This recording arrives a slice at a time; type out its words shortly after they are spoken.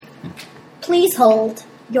Please hold.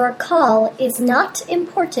 Your call is not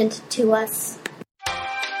important to us.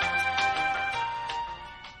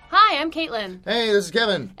 Hi, I'm Caitlin. Hey, this is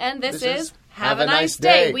Kevin. And this is Have a Nice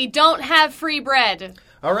Day. We don't have free bread.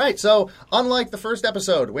 All right, so unlike the first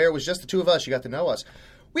episode where it was just the two of us, you got to know us,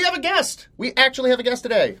 we have a guest. We actually have a guest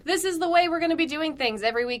today. This is the way we're going to be doing things.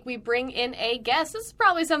 Every week we bring in a guest. This is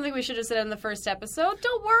probably something we should have said in the first episode.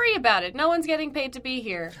 Don't worry about it. No one's getting paid to be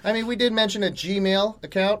here. I mean, we did mention a Gmail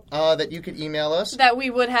account that you could email us. That we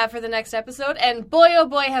would have for the next episode. And boy, oh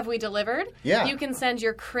boy, have we delivered. Yeah. You can send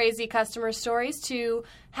your crazy customer stories to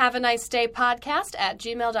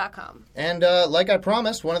haveanicedaypodcast@gmail.com. And like I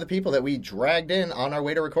promised, one of the people that we dragged in on our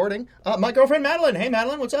way to recording, my girlfriend Madeline. Hey,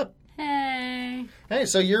 Madeline, what's up? Hey. Hey,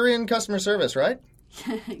 so you're in customer service, right?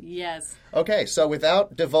 Yes. Okay, so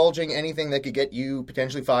without divulging anything that could get you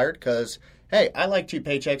potentially fired, because, hey, I like 2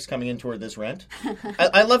 paychecks coming in toward this rent.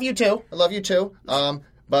 I love you too. I love you too.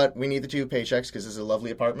 But we need the 2 paychecks because this is a lovely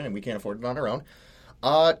apartment and we can't afford it on our own.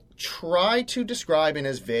 Try to describe in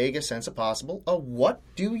as vague a sense as possible, what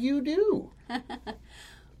do you do?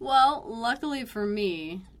 Well, luckily for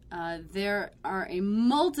me, there are a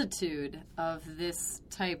multitude of this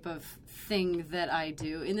type of thing that I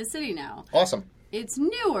do in the city now. Awesome. It's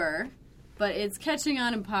newer, but it's catching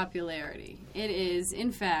on in popularity. It is,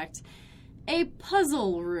 in fact, a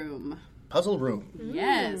puzzle room. Puzzle room.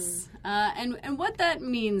 Yes. And what that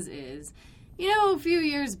means is, a few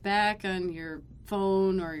years back on your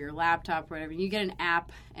phone or your laptop or whatever, you get an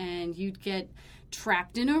app and you'd get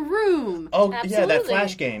trapped in a room. Oh, Absolutely. Yeah, that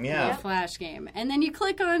Flash game, yeah. Flash game. And then you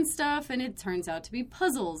click on stuff and it turns out to be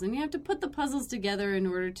puzzles. And you have to put the puzzles together in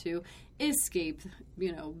order to escape,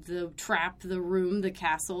 the trap, the room, the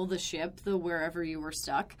castle, the ship, the wherever you were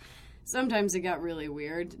stuck. Sometimes it got really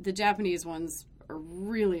weird. The Japanese ones are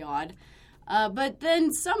really odd. But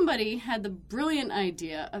then somebody had the brilliant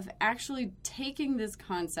idea of actually taking this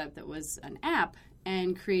concept that was an app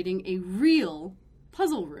and creating a real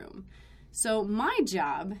puzzle room. So my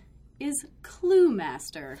job is Clue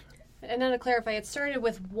Master. And then to clarify, it started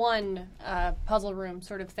with one puzzle room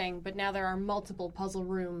sort of thing, but now there are multiple puzzle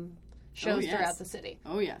room shows throughout the city.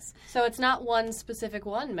 Oh, yes. So it's not one specific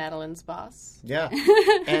one, Madeline's boss. Yeah.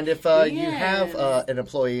 And if you have an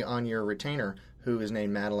employee on your retainer who is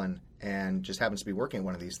named Madeline and just happens to be working at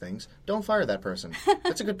one of these things, don't fire that person.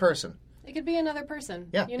 That's a good person. It could be another person.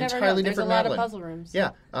 Yeah, you never entirely know. There's different a lot Madeline. of puzzle rooms.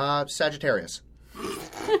 Yeah, Sagittarius.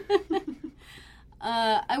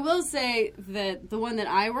 I will say that the one that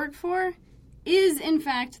I work for is, in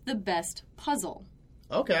fact, the best puzzle.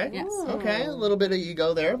 Okay. Yes. Okay, a little bit of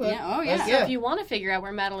ego there, but... Yeah, oh, yeah. So if you want to figure out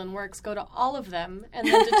where Madeline works, go to all of them and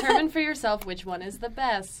then determine for yourself which one is the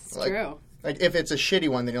best. It's true. Like, if it's a shitty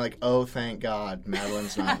one, then you're like, oh, thank God,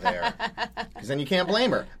 Madeline's not there. Because then you can't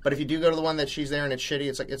blame her. But if you do go to the one that she's there and it's shitty,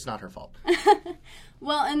 it's like, it's not her fault.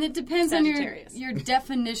 Well, and it depends on Sagittarius. your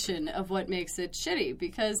definition of what makes it shitty.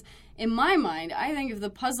 Because in my mind, I think if the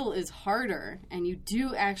puzzle is harder and you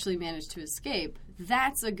do actually manage to escape,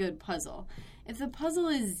 that's a good puzzle. If the puzzle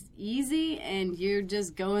is easy and you're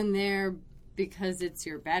just going there because it's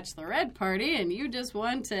your bachelorette party and you just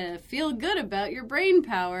want to feel good about your brain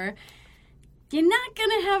power, you're not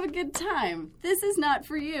going to have a good time. This is not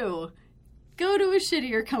for you. Go to a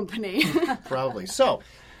shittier company. Probably. So,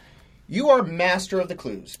 you are master of the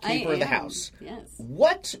clues, keeper of the house. Yes.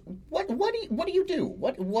 What do you do?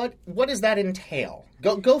 What does that entail?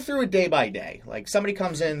 Go through it day by day. Like, somebody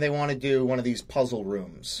comes in, they want to do one of these puzzle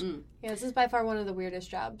rooms. Yeah, this is by far one of the weirdest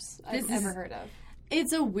jobs I've ever heard of.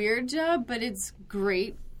 It's a weird job, but it's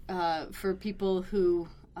great for people who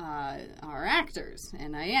are actors,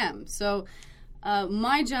 and I am. So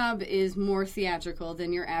my job is more theatrical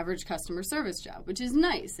than your average customer service job, which is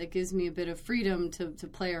nice. It gives me a bit of freedom to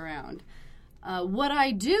play around. What I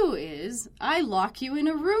do is I lock you in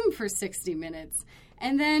a room for 60 minutes,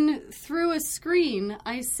 and then through a screen,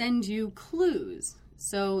 I send you clues.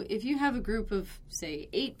 So if you have a group of, say,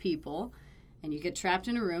 8 people, and you get trapped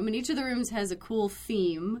in a room, and each of the rooms has a cool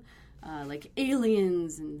theme, like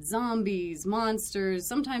aliens and zombies, monsters.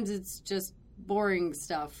 Sometimes it's just boring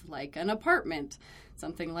stuff like an apartment,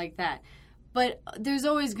 something like that. But there's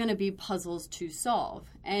always going to be puzzles to solve.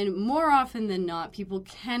 And more often than not, people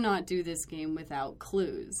cannot do this game without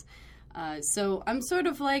clues. So I'm sort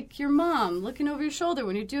of like your mom looking over your shoulder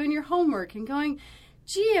when you're doing your homework and going,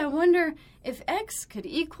 gee, I wonder if X could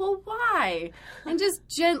equal Y. And just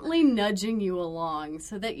gently nudging you along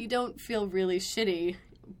so that you don't feel really shitty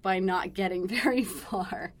by not getting very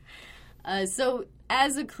far. So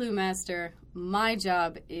as a clue master, my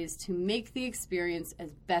job is to make the experience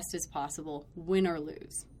as best as possible, win or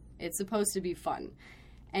lose. It's supposed to be fun.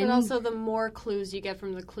 And But also, the more clues you get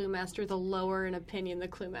from the clue master, the lower an opinion the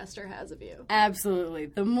clue master has of you. absolutely,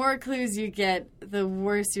 the more clues you get, the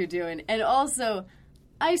worse you're doing. And also,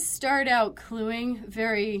 I start out cluing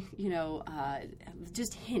very,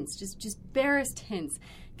 just hints, just barest hints,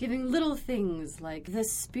 giving little things like the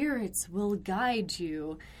spirits will guide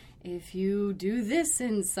you if you do this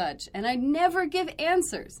and such. And I never give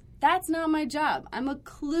answers. That's not my job. I'm a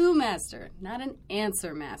clue master, not an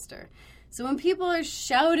answer master. So when people are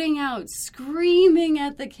shouting out, screaming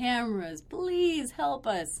at the cameras, please help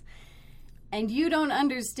us, and you don't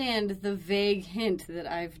understand the vague hint that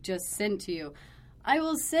I've just sent to you, I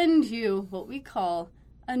will send you what we call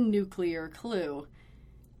a nuclear clue.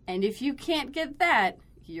 And if you can't get that,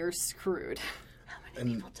 you're screwed. How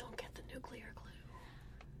many people don't get the nuclear clue?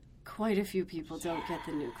 Quite a few people don't get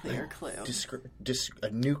the nuclear clue. A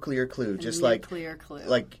nuclear clue, Nuclear clue.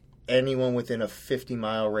 like anyone within a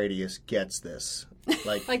 50-mile radius gets this.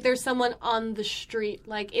 Like there's someone on the street,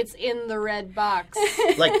 like it's in the red box.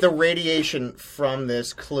 Like the radiation from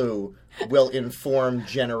this clue will inform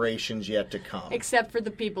generations yet to come. Except for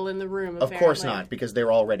the people in the room, Of course apparently. not, because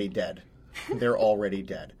they're already dead. They're already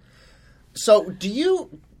dead. So,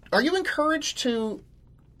 are you encouraged to,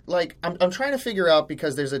 like, I'm trying to figure out,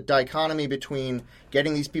 because there's a dichotomy between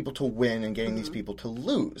getting these people to win and getting these people to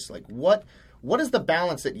lose. Like, what is the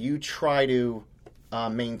balance that you try to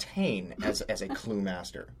maintain as a clue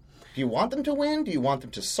master? Do you want them to win? Do you want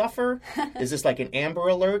them to suffer? Is this like an Amber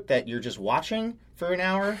Alert that you're just watching for an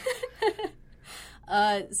hour?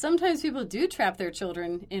 Sometimes people do trap their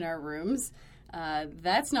children in our rooms.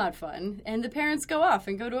 That's not fun. And the parents go off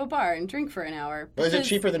and go to a bar and drink for an hour. Well, is it because-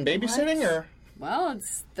 cheaper than babysitting, or? Well,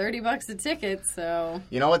 it's $30 a ticket, so...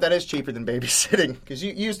 You know what? That is cheaper than babysitting, because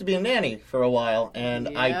you used to be a nanny for a while,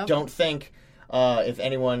 and I Yep. don't think if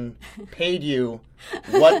anyone paid you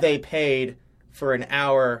what they paid for an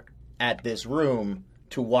hour at this room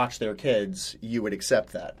to watch their kids, you would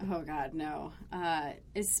accept that. Oh, God, no.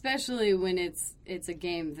 Especially when it's a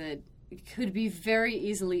game that could be very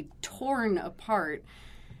easily torn apart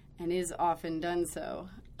and is often done so.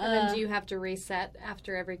 And then do you have to reset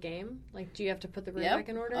after every game? Like, do you have to put the room back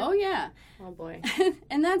in order? Oh, yeah. Oh, boy.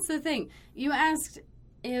 And that's the thing. You asked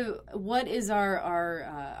what is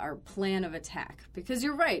our plan of attack? Because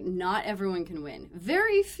you're right, not everyone can win.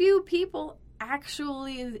 Very few people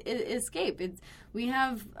actually escape. We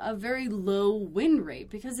have a very low win rate,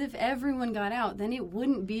 because if everyone got out, then it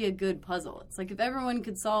wouldn't be a good puzzle. It's like if everyone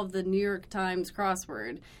could solve the New York Times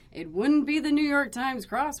crossword, it wouldn't be the New York Times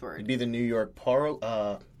crossword. It'd be the New York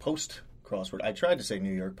Post crossword. I tried to say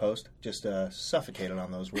New York Post, just suffocated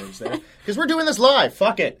on those words there. Because we're doing this live.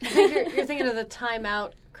 Fuck it. You're thinking of the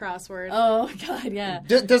timeout crossword. Oh, God, yeah.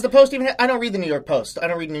 Does the Post even I don't read the New York Post. I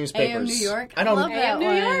don't read newspapers. AM New York? I don't. Love that New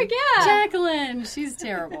one. York, yeah. Jacqueline, she's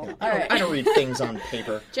terrible. All right. I don't read things on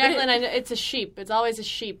paper. Jacqueline, I know, it's a sheep. It's always a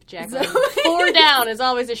sheep, Jacqueline. 4 down is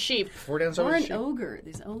always a sheep. 4 down Or an sheep. ogre.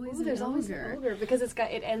 There's always an There's ogre. always an ogre because it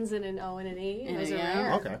ends in an O and an E. And Those a are M.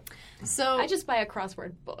 rare. Okay. So I just buy a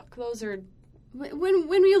crossword book. Those are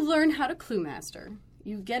when you learn how to clue master,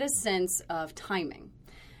 you get a sense of timing.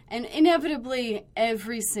 And inevitably,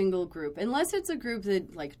 every single group, unless it's a group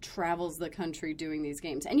that like travels the country doing these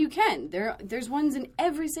games, and you can. There's ones in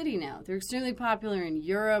every city now. They're extremely popular in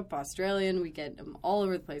Europe, Australia, and we get them all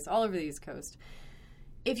over the place, all over the East Coast.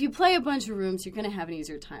 If you play a bunch of rooms, you're going to have an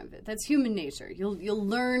easier time of it. That's human nature. You'll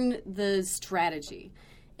learn the strategy.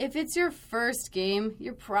 If it's your first game,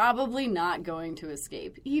 you're probably not going to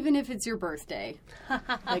escape, even if it's your birthday.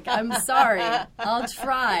 Like, I'm sorry, I'll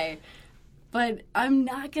try. But I'm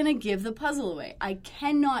not going to give the puzzle away. I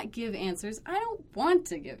cannot give answers. I don't want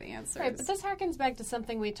to give answers. right. But this harkens back to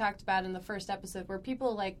something we talked about in the first episode, where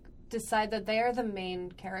people like decide that they are the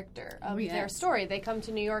main character of their yes. story. They come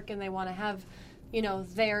to New York and they want to have,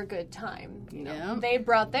 their good time. Yeah. They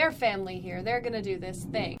brought their family here. They're going to do this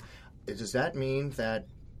thing. Does that mean that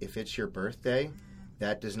if it's your birthday,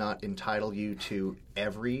 that does not entitle you to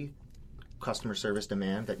every customer service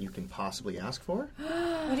demand that you can possibly ask for?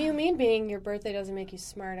 What do you mean being your birthday doesn't make you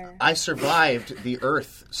smarter? I survived the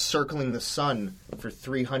Earth circling the sun for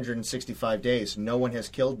 365 days. No one has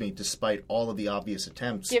killed me despite all of the obvious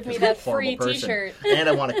attempts. Give me because I'm a that horrible free person. t-shirt. And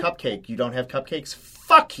I want a cupcake. You don't have cupcakes?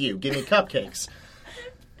 Fuck you. Give me cupcakes.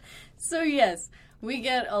 So yes, we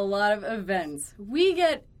get a lot of events. We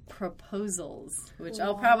get proposals, which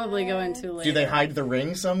I'll probably go into later. Do they hide the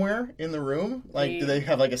ring somewhere in the room? Like, do they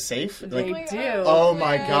have like a safe? They Like, do. oh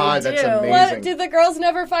my god, They that's do. amazing. What? Did the girls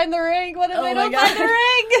never find the ring? What if Oh they my don't God. find the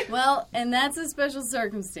ring? Well, and that's a special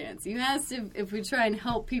circumstance. You asked if we try and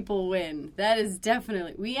help people win. That is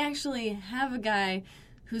definitely... We actually have a guy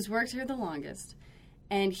who's worked here the longest,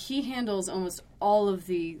 and he handles almost all of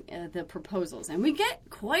the proposals. And we get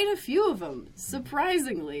quite a few of them,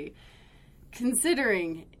 surprisingly,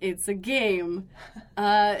 considering it's a game.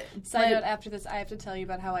 Side note, after this, I have to tell you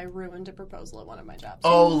about how I ruined a proposal at one of my jobs.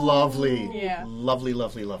 Oh, lovely. Yeah. Lovely,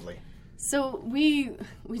 lovely, lovely. So we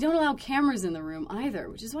don't allow cameras in the room either,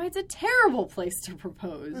 which is why it's a terrible place to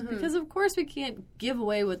propose. Because, of course, we can't give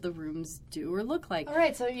away what the rooms do or look like. All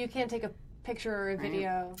right, so you can't take a picture or a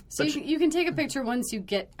video. So you can take a picture once you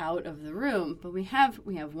get out of the room, but we have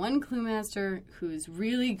one clue master who's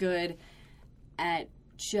really good at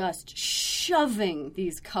just shoving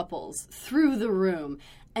these couples through the room.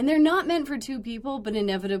 And they're not meant for two people, but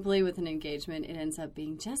inevitably with an engagement, it ends up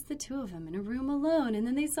being just the two of them in a room alone. And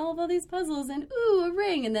then they solve all these puzzles and, ooh, a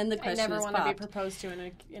ring. And then the question is I never want to be popped. proposed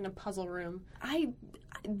to in a puzzle room.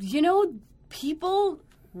 People,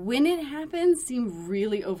 when it happens, seem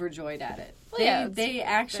really overjoyed at it. Well, they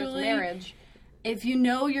actually, marriage. if you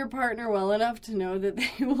know your partner well enough to know that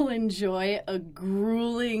they will enjoy a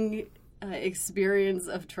grueling experience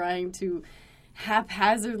of trying to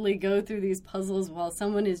haphazardly go through these puzzles while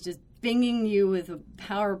someone is just binging you with a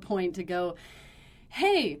PowerPoint to go,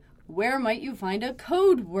 hey, where might you find a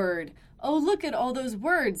code word? Oh, look at all those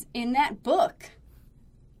words in that book.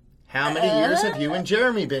 How many years have you and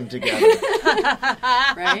Jeremy been together?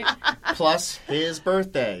 Right? Plus, his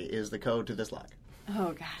birthday is the code to this lock.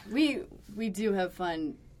 Oh, God. We do have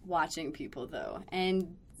fun watching people, though.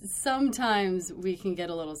 And sometimes we can get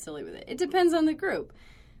a little silly with it. It depends on the group.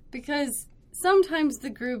 Because sometimes the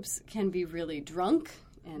groups can be really drunk,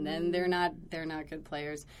 and then they're not good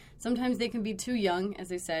players. Sometimes they can be too young. As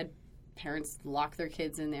I said, parents lock their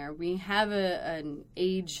kids in there. We have an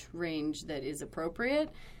age range that is appropriate.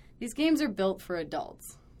 These games are built for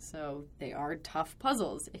adults, so they are tough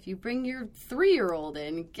puzzles. If you bring your 3-year-old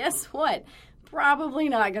in, guess what? Probably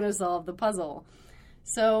not going to solve the puzzle.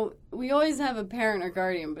 So we always have a parent or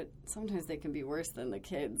guardian, but sometimes they can be worse than the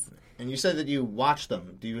kids. And you said that you watch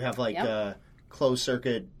them. Do you have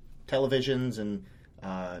closed-circuit televisions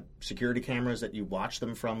and security cameras that you watch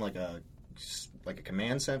them from, like a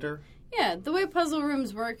command center? Yeah, the way puzzle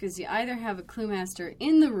rooms work is you either have a clue master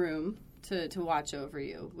in the room to watch over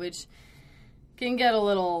you, which can get a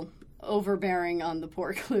little overbearing on the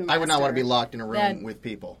poor clue master. I would not want to be locked in a room with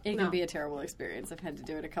people. It can be a terrible experience. I've had to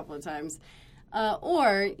do it a couple of times.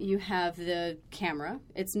 Or you have the camera.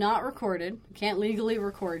 It's not recorded. Can't legally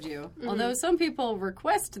record you. Mm-hmm. Although some people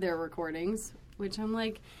request their recordings, which I'm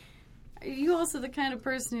like, are you also the kind of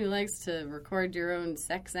person who likes to record your own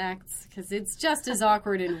sex acts? Because it's just as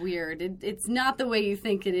awkward and weird. It's not the way you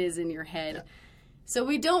think it is in your head. Yeah. So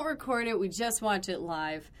we don't record it. We just watch it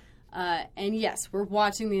live. And yes, we're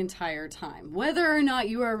watching the entire time. Whether or not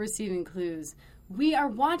you are receiving clues, we are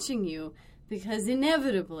watching you because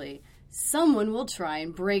inevitably someone will try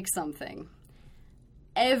and break something.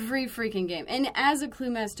 Every freaking game. And as a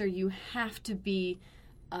clue master, you have to be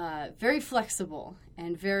very flexible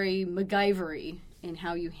and very MacGyver-y in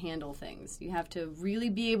how you handle things. You have to really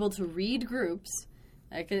be able to read groups.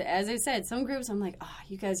 Like, as I said, some groups I'm like,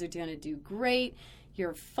 you guys are going to do great.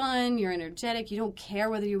 You're fun. You're energetic. You don't care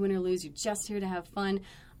whether you win or lose. You're just here to have fun.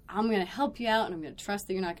 I'm going to help you out, and I'm going to trust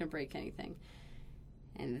that you're not going to break anything.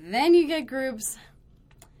 And then you get groups,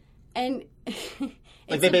 and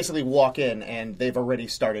like they basically walk in and they've already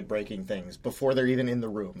started breaking things before they're even in the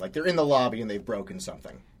room. Like they're in the lobby and they've broken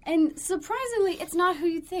something. And surprisingly, it's not who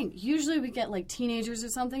you think. Usually we get like teenagers or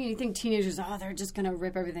something, and you think teenagers, they're just going to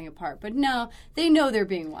rip everything apart. But no, they know they're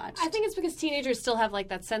being watched. I think it's because teenagers still have like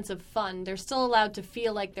that sense of fun. They're still allowed to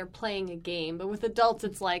feel like they're playing a game. But with adults,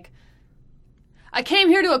 it's like, I came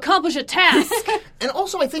here to accomplish a task. And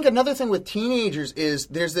also, I think another thing with teenagers is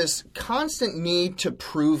there's this constant need to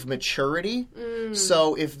prove maturity.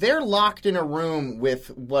 So if they're locked in a room with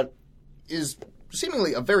what is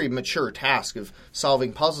seemingly a very mature task of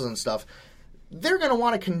solving puzzles and stuff, they're going to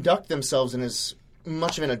want to conduct themselves in as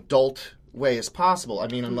much of an adult way as possible. I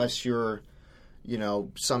mean, unless you're,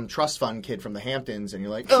 some trust fund kid from the Hamptons and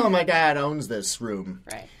you're like, oh, my dad owns this room.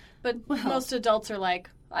 Right. But most adults are like,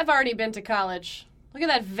 I've already been to college. Look at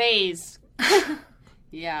that vase.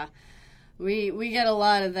 Yeah. We get a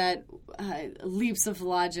lot of that leaps of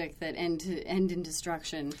logic that end in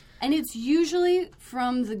destruction. And it's usually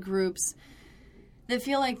from the groups that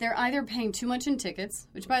feel like they're either paying too much in tickets,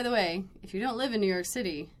 which, by the way, if you don't live in New York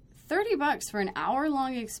City, $30 for an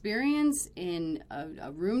hour-long experience in a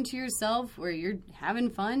room to yourself where you're having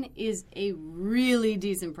fun is a really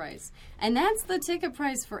decent price. And that's the ticket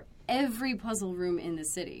price for every puzzle room in the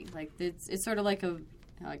city. Like it's sort of like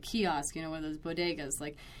kiosk, one of those bodegas,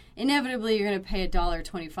 like inevitably you're going to pay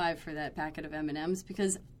 $1.25 for that packet of M&Ms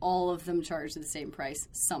because all of them charge the same price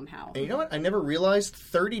somehow. And you know what? I never realized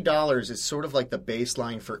 $30 is sort of like the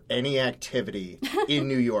baseline for any activity in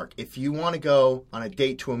New York. If you want to go on a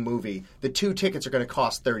date to a movie, the 2 tickets are going to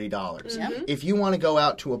cost $30. Mm-hmm. If you want to go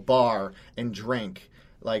out to a bar and drink,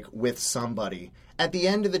 like with somebody, at the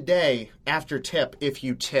end of the day, after tip, if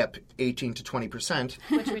you tip 18 to 20%,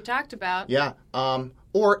 Which we talked about. yeah,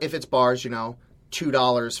 or if it's bars,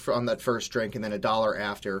 $2 from that first drink and then $1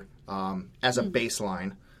 after as a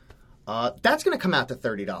baseline. That's going to come out to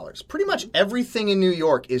 $30. Pretty much everything in New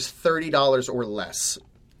York is $30 or less.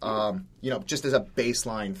 Just as a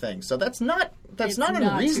baseline thing. So that's not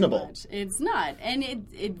unreasonable. Too much. It's not, and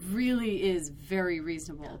it really is very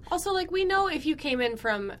reasonable. Also, we know if you came in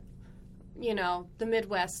from, the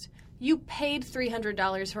Midwest, you paid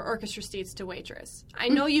 $300 for orchestra seats to waitress. I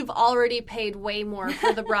know you've already paid way more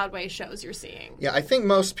for the Broadway shows you're seeing. Yeah, I think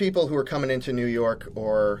most people who are coming into New York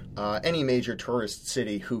or any major tourist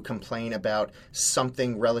city who complain about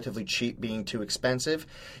something relatively cheap being too expensive,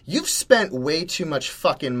 you've spent way too much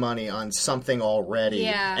fucking money on something already.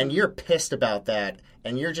 Yeah. And you're pissed about that.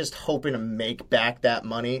 And you're just hoping to make back that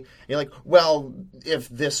money. You're like, well, if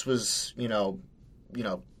this was,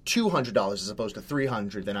 $200 as opposed to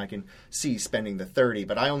 $300, then I can see spending the $30.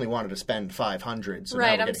 But I only wanted to spend $500. So Right,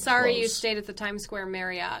 now we're I'm getting sorry you close. stayed at the Times Square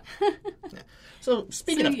Marriott. So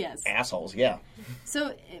speaking of yes. assholes, yeah.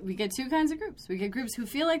 So we get 2 kinds of groups. We get groups who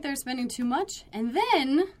feel like they're spending too much, and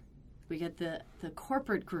then we get the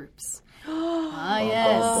corporate groups.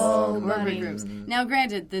 Yes, corporate groups. Now,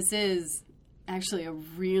 granted, this is actually a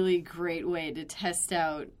really great way to test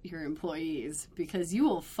out your employees because you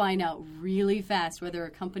will find out really fast whether a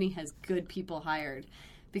company has good people hired.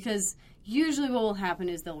 Because usually what will happen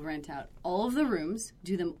is they'll rent out all of the rooms,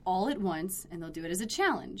 do them all at once, and they'll do it as a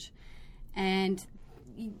challenge. And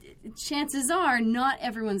chances are not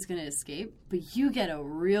everyone's going to escape, but you get a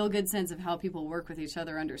real good sense of how people work with each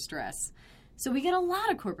other under stress. So we get a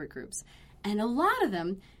lot of corporate groups, and a lot of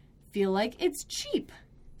them feel like it's cheap.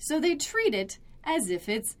 So they treat it as if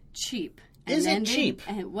it's cheap. Is it cheap?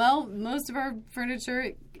 Well, most of our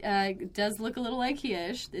furniture does look a little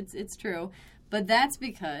IKEA-ish. It's true. But that's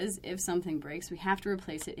because if something breaks, we have to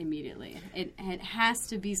replace it immediately. It has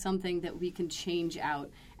to be something that we can change out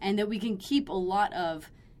and that we can keep a lot of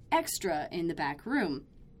extra in the back room.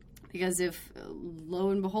 Because if, lo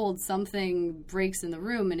and behold, something breaks in the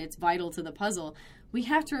room and it's vital to the puzzle, we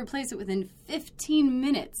have to replace it within 15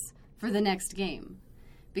 minutes for the next game.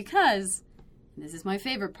 Because, this is my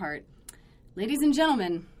favorite part, ladies and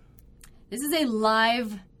gentlemen, this is a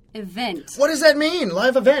live event. What does that mean,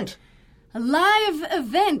 live event? A live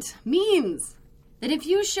event means that if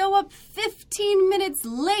you show up 15 minutes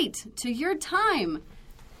late to your time,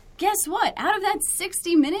 guess what? Out of that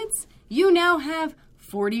 60 minutes, you now have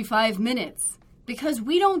 45 minutes. Because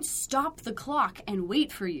we don't stop the clock and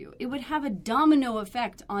wait for you. It would have a domino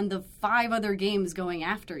effect on the 5 other games going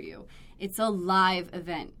after you. It's a live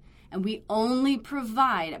event. And we only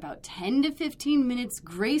provide about 10 to 15 minutes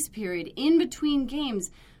grace period in between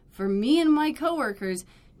games for me and my coworkers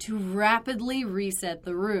to rapidly reset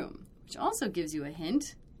the room. Which also gives you a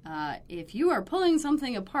hint. If you are pulling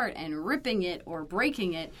something apart and ripping it or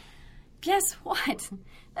breaking it, guess what?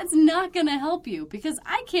 That's not going to help you because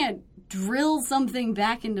I can't drill something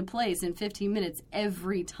back into place in 15 minutes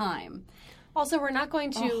every time. Also, we're not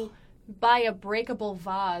going to buy a breakable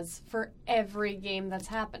vase for every game that's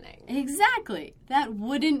happening. Exactly. That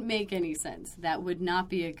wouldn't make any sense. That would not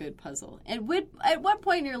be a good puzzle. At what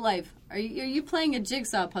point in your life are you playing a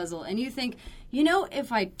jigsaw puzzle and you think,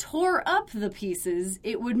 if I tore up the pieces,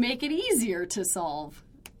 it would make it easier to solve?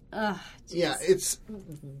 Ugh, yeah, it's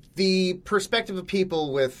the perspective of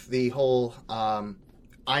people with the whole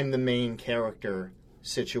I'm the main character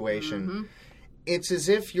situation. Mm-hmm. It's as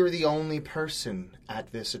if you're the only person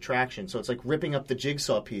at this attraction. So it's like ripping up the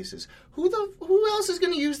jigsaw pieces. Who else is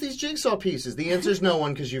going to use these jigsaw pieces? The answer is no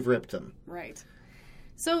one because you've ripped them. Right.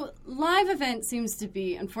 So live event seems to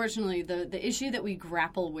be, unfortunately, the issue that we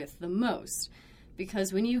grapple with the most.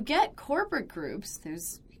 Because when you get corporate groups,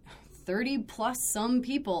 there's 30 plus some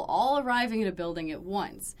people all arriving at a building at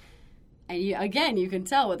once. And you can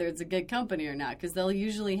tell whether it's a good company or not because they'll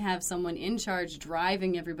usually have someone in charge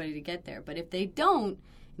driving everybody to get there. But if they don't,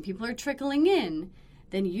 and people are trickling in,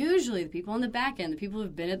 then usually the people on the back end, the people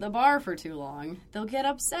who've been at the bar for too long, they'll get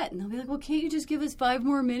upset. And they'll be like, well, can't you just give us 5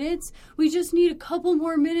 more minutes? We just need a couple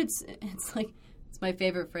more minutes. It's like, it's my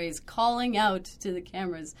favorite phrase, calling out to the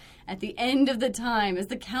cameras at the end of the time as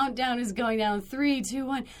the countdown is going down, 3, 2,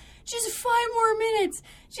 1. Just 5 more minutes.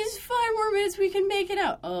 Just 5 more minutes. We can make it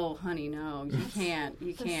out. Oh, honey, no, you can't.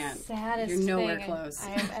 You can't. Saddest You're nowhere thing close. I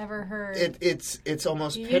have ever heard. It's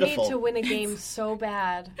almost you pitiful. need to win a game so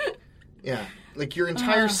bad. Yeah. Like, your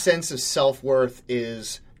entire sense of self-worth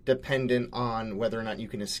is dependent on whether or not you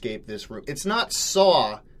can escape this room. It's not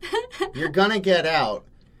Saw. You're gonna get out.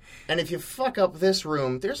 And if you fuck up this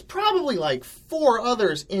room, there's probably like 4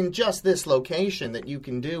 others in just this location that you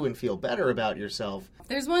can do and feel better about yourself.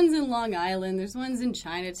 There's ones in Long Island. There's ones in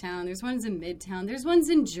Chinatown. There's ones in Midtown. There's ones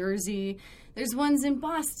in Jersey. There's ones in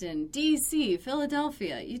Boston, D.C.,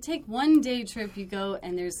 Philadelphia. You take one day trip, you go,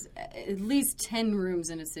 and there's at least 10 rooms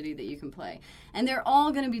in a city that you can play. And they're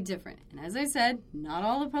all going to be different. And as I said, not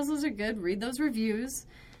all the puzzles are good. Read those reviews.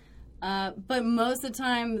 But most of the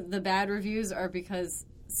time, the bad reviews are because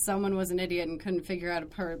someone was an idiot and couldn't figure out a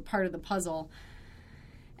part of the puzzle.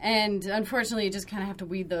 And unfortunately, you just kind of have to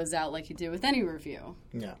weed those out like you do with any review.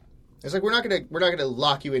 Yeah. It's like, we're not gonna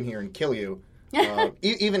lock you in here and kill you.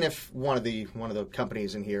 Even if one of the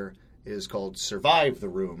companies in here is called Survive the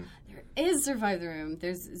Room. There is Survive the Room.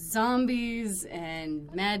 There's zombies and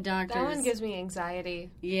mad doctors. That one gives me anxiety.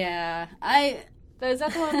 Yeah. Is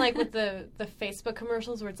that the one like with the Facebook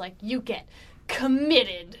commercials where it's like, you get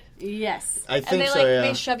committed? Yes. I think and so, yeah.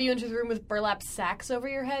 they shove you into the room with burlap sacks over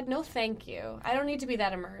your head? No, thank you. I don't need to be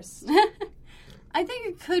that immersed. I think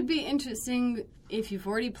it could be interesting if you've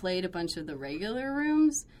already played a bunch of the regular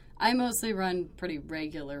rooms. I mostly run pretty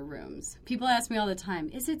regular rooms. People ask me all the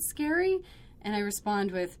time, is it scary? And I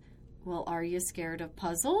respond with, well, are you scared of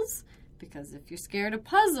puzzles? Because if you're scared of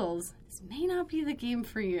puzzles, this may not be the game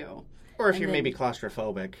for you. Or if you're maybe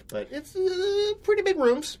claustrophobic. But it's pretty big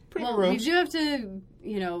rooms. Well, we do have to,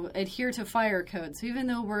 adhere to fire code. So even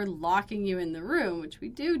though we're locking you in the room, which we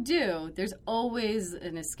do, there's always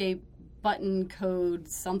an escape button, code,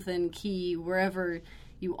 something, key, wherever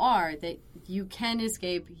you are, that you can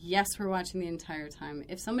escape. Yes, we're watching the entire time.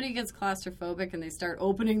 If somebody gets claustrophobic and they start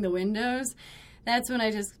opening the windows, that's when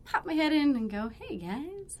I just pop my head in and go, hey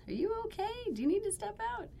guys, are you okay? Do you need to step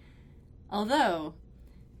out? Although,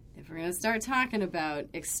 if we're going to start talking about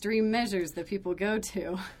extreme measures that people go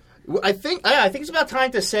to, I think it's about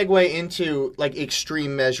time to segue into like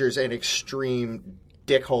extreme measures and extreme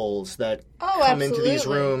dickholes that come into these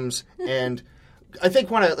rooms, and I think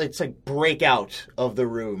it's like break out of the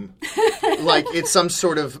room, like it's some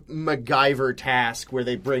sort of MacGyver task where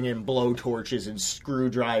they bring in blowtorches and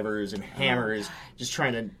screwdrivers and hammers, just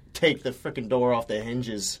trying to take the frickin' door off the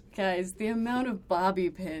hinges. Guys, the amount of bobby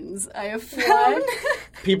pins I have found.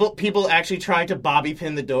 People actually trying to bobby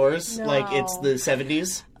pin the doors like it's the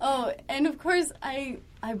 70s. Oh, and of course I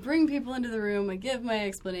bring people into the room, I give my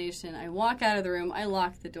explanation, I walk out of the room, I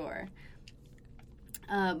lock the door.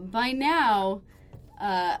 By now,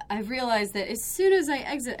 I've realized that as soon as I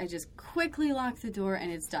exit, I just quickly lock the door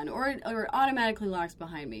and it's done, or it automatically locks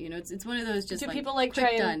behind me. It's one of those just people quick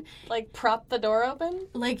try done. And prop the door open?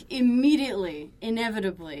 Like immediately,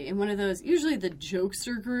 inevitably, in one of those, usually the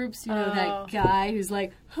jokester groups, that guy who's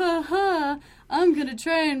like, ha ha, I'm gonna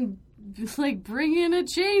try and bring in a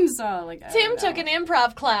chainsaw. Tim took an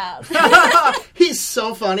improv class. He's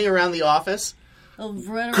so funny around the office. I'll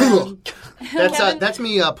run around. That's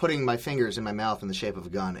me putting my fingers in my mouth in the shape of a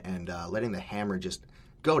gun and letting the hammer just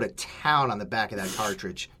go to town on the back of that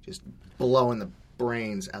cartridge, just blowing the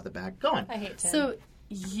brains out the back. Go on. I hate Tim. So,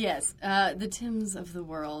 yes, the Tims of the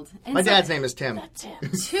world. And my dad's name is Tim.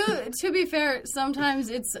 To be fair, sometimes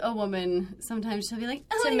it's a woman. Sometimes she'll be like,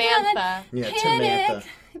 oh Samantha. My God, Yeah,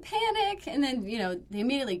 panic. And then, they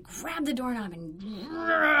immediately grab the doorknob and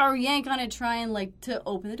yank on it, trying to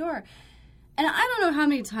open the door. And I don't know how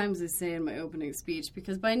many times I say in my opening speech,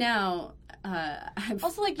 because by now, I've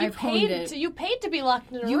also you I've honed it. You paid to be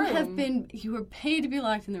locked in a room. You were paid to be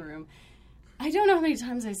locked in the room. I don't know how many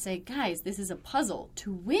times I say, guys, this is a puzzle.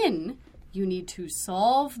 To win, you need to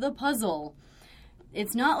solve the puzzle.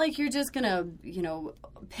 It's not like you're just gonna,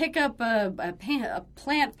 pick up a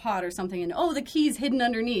plant pot or something and the key's hidden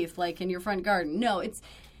underneath, like in your front garden. No, it's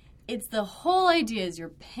the whole idea is you're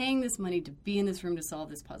paying this money to be in this room to solve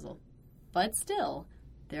this puzzle. But still,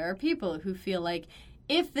 there are people who feel like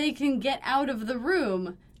if they can get out of the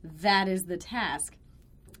room, that is the task.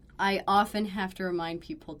 I often have to remind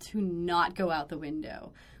people to not go out the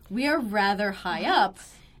window. We are rather high up,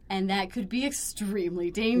 and that could be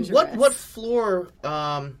extremely dangerous. What floor?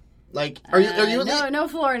 Are you? No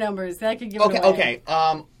floor numbers. That could give it away. Okay.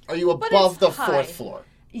 Are you above the fourth floor?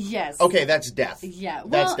 Yes. Okay, that's death. Yeah. Well,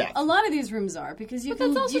 that's death. A lot of these rooms are because you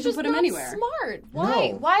can put them anywhere. Smart.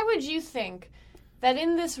 Why? No. Why would you think that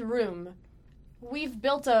in this room we've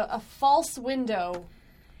built a false window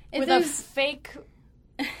with a fake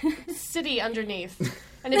city underneath.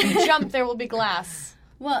 And if you jump, there will be glass.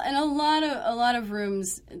 Well, and a lot of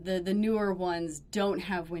rooms, the newer ones don't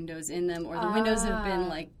have windows in them, or the windows have been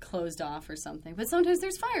like closed off or something. But sometimes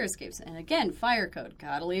there's fire escapes, and again, fire code,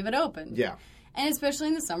 gotta leave it open. Yeah. And especially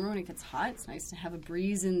in the summer when it gets hot, it's nice to have a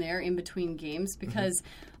breeze in there in between games because,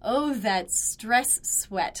 that stress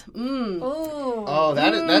sweat. Oh,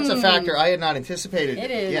 that's a factor I had not anticipated. It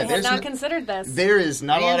is. Yeah, I had not considered this. There is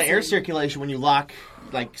not a lot of air circulation when you lock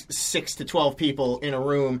like 6 to 12 people in a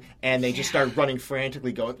room and they just start running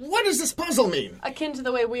frantically going, what does this puzzle mean? Akin to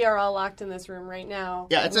the way we are all locked in this room right now.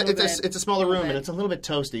 Yeah, it's a smaller room bit. and it's a little bit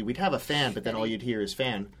toasty. We'd have a fan, but then all you'd hear is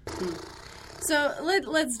fan. So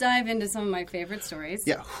let's dive into some of my favorite stories.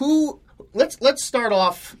 Yeah, let's start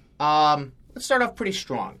off pretty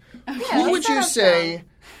strong. Who would you say,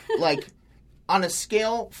 like, on a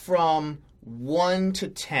scale from 1 to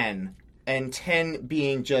 10, and 10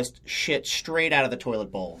 being just shit straight out of the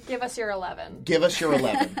toilet bowl? Give us your 11. Give us your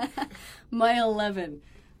 11. My 11.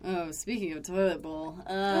 Oh, speaking of toilet bowl.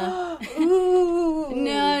 Ooh.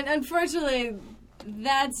 No, unfortunately,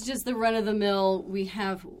 that's just the run-of-the-mill. We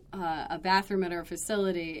have a bathroom at our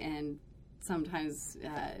facility, and sometimes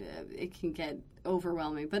it can get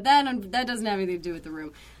overwhelming. But that doesn't have anything to do with the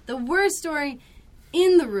room. The worst story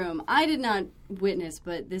in the room, I did not witness,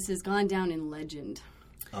 but this has gone down in legend.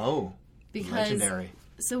 Oh, Because, legendary.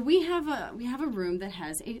 So we have a room that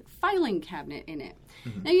has a filing cabinet in it.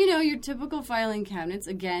 Mm-hmm. Now, your typical filing cabinets,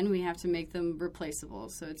 again, we have to make them replaceable.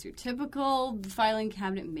 So it's your typical filing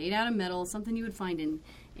cabinet made out of metal, something you would find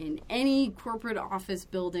in any corporate office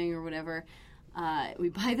building or whatever. We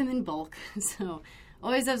buy them in bulk, so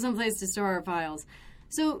always have some place to store our files.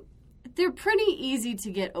 So they're pretty easy to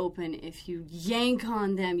get open if you yank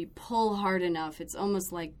on them, you pull hard enough. It's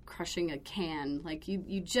almost like crushing a can. Like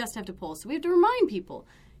you just have to pull. So we have to remind people,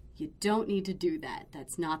 you don't need to do that.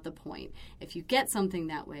 That's not the point. If you get something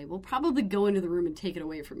that way, we'll probably go into the room and take it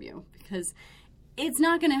away from you because it's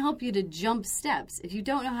not going to help you to jump steps. If you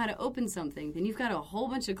don't know how to open something, then you've got a whole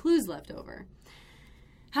bunch of clues left over.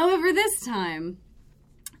 However, this time,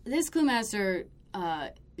 this clue master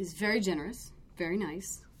is very generous, very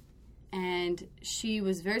nice. And she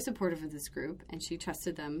was very supportive of this group, and she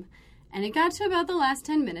trusted them. And it got to about the last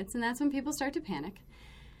 10 minutes, and that's when people start to panic.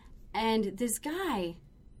 And this guy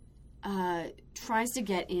tries to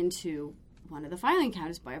get into one of the filing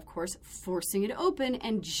cabinets by, of course, forcing it open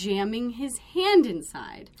and jamming his hand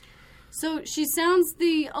inside. So she sounds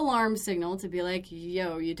the alarm signal to be like,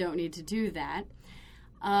 yo, you don't need to do that.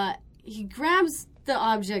 He grabs the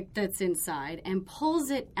object that's inside and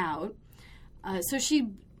pulls it out. So she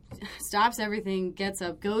stops everything, gets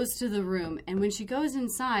up, goes to the room, and when she goes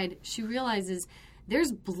inside, she realizes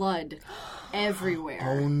there's blood everywhere.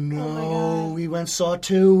 Oh no, we went Saw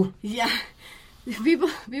 2. Yeah. People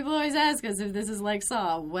always ask us if this is like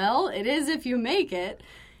Saw. Well, it is if you make it.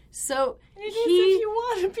 So It is if you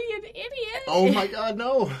want to be an idiot. Oh my god,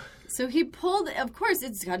 no. So he pulled, of course,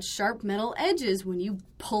 it's got sharp metal edges when you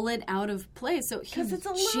pull it out of place. So he 'Cause it's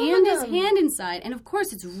jammed his aluminum. hand inside, and of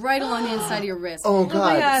course it's right along the inside of your wrist. Oh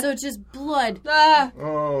god. God. So it's just blood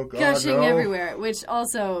Oh god, gushing no. everywhere, which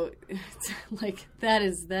also, like, that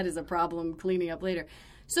is a problem cleaning up later.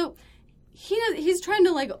 So he's trying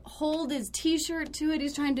to, like, hold his T-shirt to it.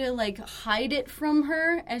 He's trying to, like, hide it from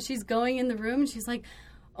her as she's going in the room. And she's like,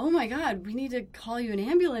 oh my god, we need to call you an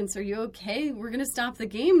ambulance. Are you okay? We're going to stop the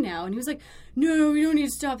game now. And he was like, no, we don't need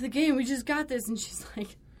to stop the game. We just got this. And she's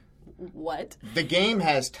like, what? The game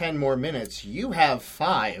has 10 more minutes. You have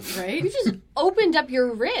 5. Right? You just opened up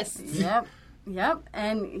your wrists. Yep.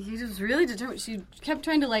 And he was really determined. She kept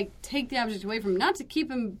trying to, like, take the object away from him, not to keep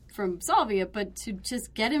him from solving it, but to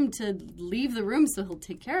just get him to leave the room so he'll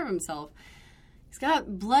take care of himself. He's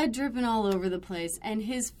got blood dripping all over the place. And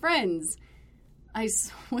his friends, I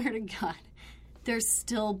swear to God, they're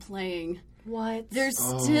still playing. What? They're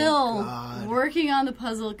still God. working on the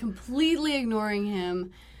puzzle, completely ignoring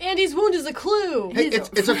him. Andy's wound is a clue. Hey,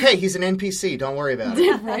 it's okay. He's an NPC. Don't worry about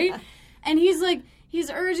it. Right? And he's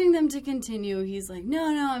urging them to continue. He's like, no,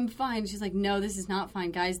 I'm fine. She's like, no, this is not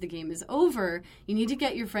fine. Guys, the game is over. You need to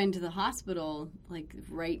get your friend to the hospital, like,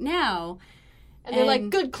 right now. And they're like,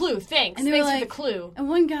 good clue, thanks. And they were Thanks like, for the clue. And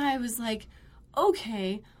one guy was like,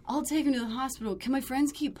 okay, I'll take him to the hospital. Can my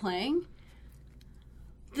friends keep playing?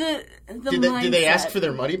 The Did they ask for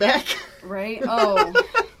their money back? Right? Oh.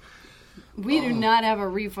 We do not have a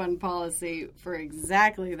refund policy for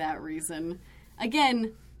exactly that reason.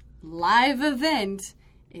 Again, live event.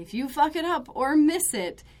 If you fuck it up or miss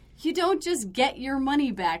it, you don't just get your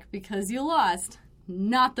money back because you lost.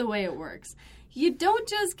 Not the way it works. You don't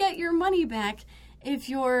just get your money back if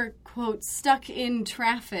you're, quote, stuck in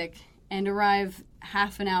traffic and arrive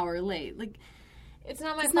half an hour late. Like, It's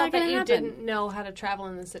not my It's fault not that gonna you happen. didn't know how to travel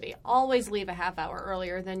in the city. Always leave a half hour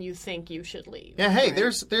earlier than you think you should leave. Yeah, hey,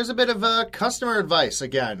 there's a bit of customer advice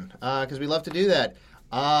again, because we love to do that.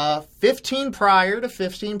 15 prior to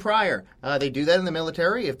 15 prior. They do that in the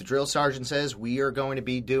military. If the drill sergeant says we are going to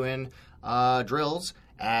be doing drills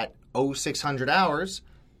at 0600 hours,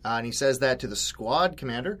 and he says that to the squad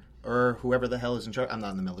commander, or whoever the hell is in charge, I'm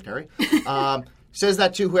not in the military, says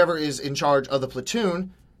that to whoever is in charge of the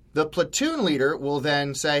platoon leader will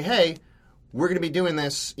then say, hey, we're going to be doing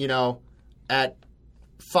this, at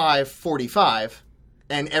 5:45,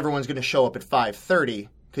 and everyone's going to show up at 5:30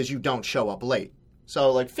 because you don't show up late.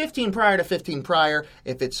 So, 15 prior to 15 prior,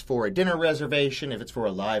 if it's for a dinner reservation, if it's for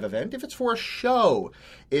a live event, if it's for a show,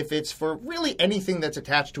 if it's for really anything that's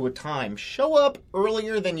attached to a time, show up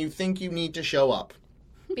earlier than you think you need to show up.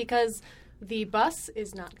 Because the bus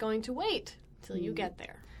is not going to wait till you get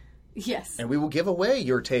there. Yes. And we will give away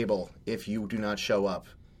your table if you do not show up.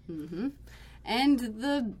 And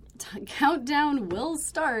the countdown will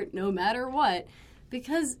start no matter what,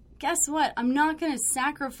 because guess what? I'm not going to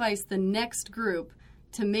sacrifice the next group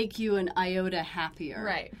to make you an iota happier.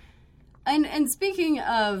 Right. And speaking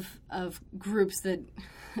of groups that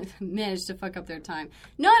manage to fuck up their time,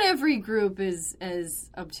 not every group is as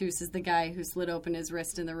obtuse as the guy who slid open his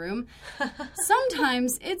wrist in the room.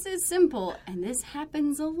 Sometimes it's as simple, and this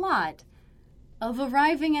happens a lot, of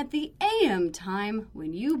arriving at the AM time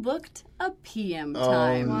when you booked a PM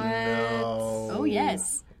time. No. Oh,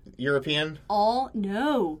 yes. European?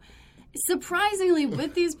 No. Surprisingly,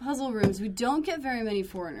 with these puzzle rooms, we don't get very many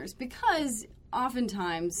foreigners because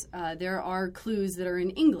oftentimes there are clues that are in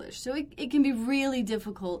English. So it can be really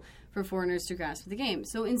difficult for foreigners to grasp the game.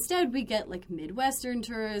 So instead, we get Midwestern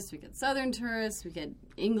tourists, we get Southern tourists, we get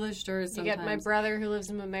English tourists You sometimes. get my brother who lives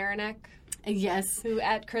in Mamaroneck, Yes. who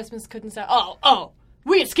at Christmas couldn't say, oh,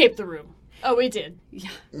 we escaped the room. Oh, we did. Yeah.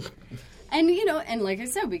 And, and like I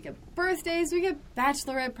said, we get birthdays, we get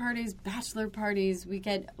bachelorette parties, bachelor parties, we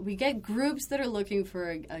get groups that are looking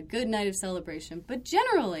for a good night of celebration. But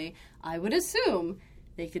generally, I would assume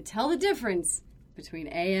they could tell the difference between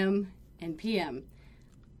AM and PM.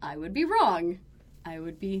 I would be wrong. I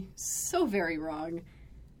would be so very wrong.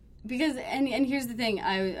 Because, and here's the thing,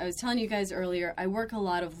 I was telling you guys earlier, I work a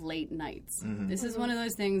lot of late nights. This is one of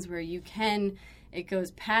those things where it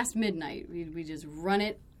goes past midnight. We just run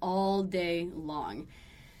it all day long.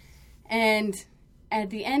 And at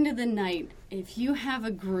the end of the night, if you have a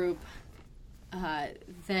group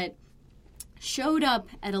that showed up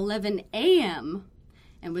at 11 a.m.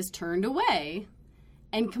 and was turned away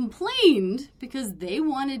and complained because they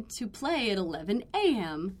wanted to play at 11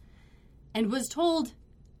 a.m. and was told,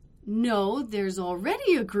 no, there's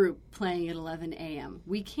already a group playing at 11 a.m.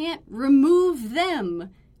 We can't remove them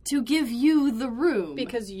to give you the room.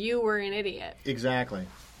 Because you were an idiot. Exactly.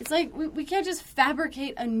 It's like, we can't just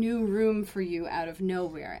fabricate a new room for you out of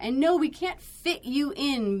nowhere. And no, we can't fit you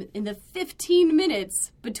in the 15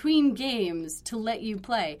 minutes between games to let you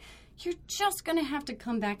play. You're just going to have to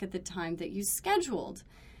come back at the time that you scheduled.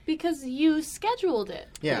 Because you scheduled it.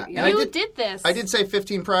 Yeah. Yeah. And You did this. I did say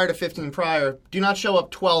 15 prior to 15 prior. Do not show up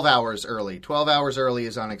 12 hours early. 12 hours early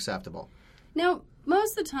is unacceptable. Now,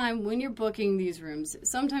 most of the time when you're booking these rooms,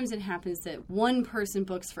 sometimes it happens that one person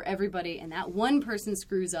books for everybody and that one person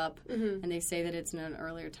screws up and they say that it's an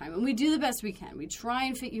earlier time. And we do the best we can. We try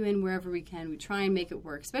and fit you in wherever we can. We try and make it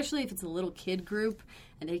work, especially if it's a little kid group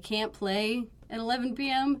and they can't play at 11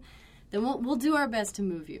 p.m., then we'll do our best to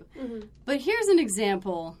move you. But here's an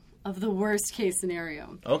example of the worst case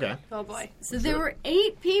scenario. Okay. Oh, boy. So there were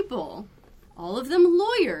 8 people, all of them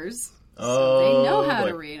lawyers. Oh, They know how boy.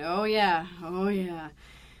 to read. Oh, yeah.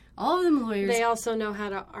 All of them lawyers. They also know how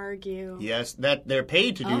to argue. Yes, that they're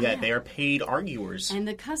paid to do Oh, that. yeah. They are paid arguers. And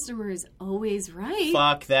the customer is always right.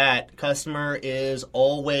 Fuck that. Customer is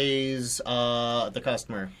always the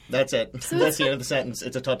customer. That's it. That's the end of the sentence.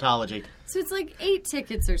 It's a tautology. So it's like 8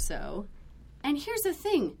 tickets or so. And here's the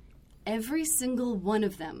thing. Every single one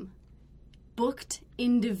of them booked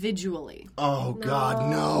individually. Oh, God,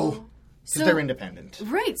 no. Because So- they're independent.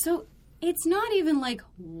 Right. So it's not even like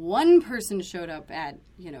one person showed up at,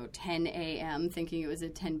 10 a.m. thinking it was a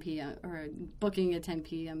 10 p.m. or booking a 10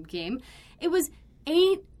 p.m. game. It was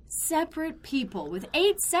 8 separate people with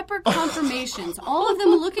 8 separate confirmations, all of them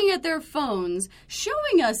looking at their phones,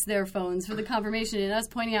 showing us their phones for the confirmation and us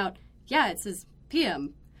pointing out, yeah, it says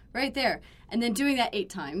p.m. right there. And then doing that 8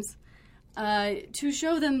 times to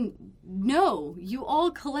show them, no, you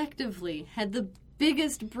all collectively had the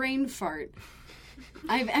biggest brain fart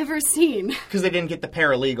I've ever seen. Because they didn't get the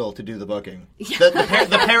paralegal to do the booking.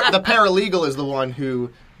 The paralegal is the one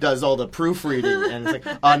who does all the proofreading, and it's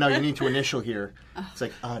like, oh, no, you need to initial here. It's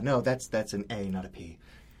like, no, that's an A, not a P.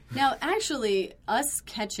 Now, actually, us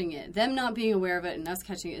catching it, them not being aware of it and us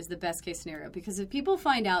catching it is the best case scenario. Because if people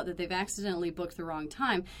find out that they've accidentally booked the wrong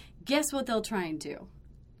time, guess what they'll try and do?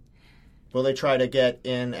 Will they try to get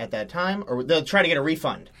in at that time, or they'll try to get a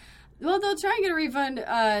refund? Well, they'll try and get a refund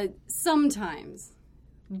sometimes.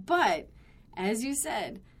 But, as you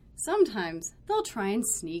said, sometimes they'll try and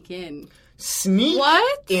sneak in. Sneak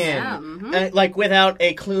What? in? Yeah, mm-hmm. Like without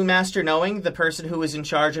a clue master knowing the person who is in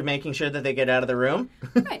charge of making sure that they get out of the room?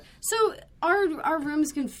 Right. So our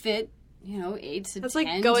rooms can fit, 8 to 10 That's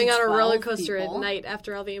like going to on a 12 roller coaster people. at night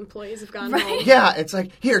after all the employees have gone Right. home. Yeah, it's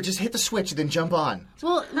like, here, just hit the switch, then jump on.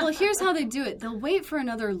 Well, here's how they do it. They'll wait for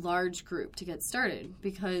another large group to get started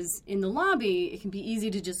because in the lobby, it can be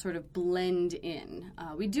easy to just sort of blend in.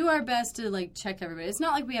 We do our best to, check everybody. It's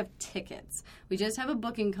not like we have tickets. We just have a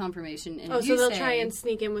booking confirmation. And if So you they'll say, try and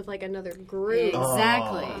sneak in with, another group.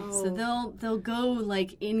 Exactly. Oh. So they'll go,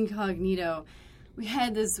 incognito. We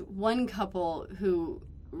had this one couple who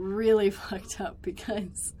really fucked up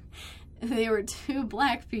because they were two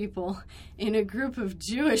black people in a group of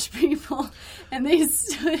Jewish people, and they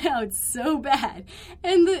stood out so bad.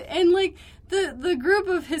 And the group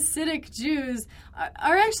of Hasidic Jews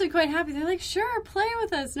are actually quite happy. They're like, sure, play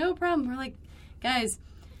with us, no problem. We're like, guys,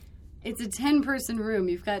 it's a 10-person room.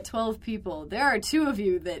 You've got 12 people. There are 2 of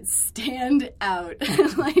you that stand out. And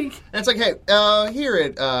it's like, hey, here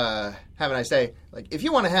at Have a Nice Day, if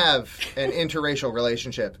you want to have an interracial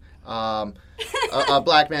relationship, a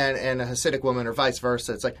black man and a Hasidic woman or vice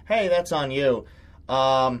versa, it's like, hey, that's on you.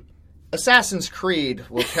 Assassin's Creed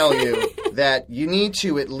will tell you that you need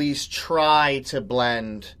to at least try to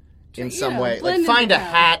blend in some way. blend Find in a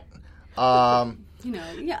hat. Find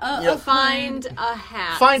a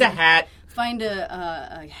hat. Find a hat. Find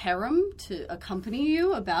a harem to accompany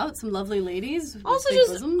you about, some lovely ladies with Also, big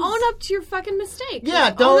just bosoms. own up to your fucking mistake. Yeah,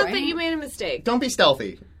 Just don't- own up that you made a mistake. Don't be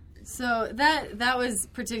stealthy. So that was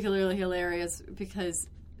particularly hilarious because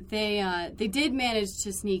they did manage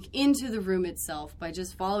to sneak into the room itself by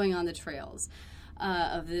just following on the trails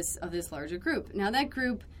of this larger group. Now that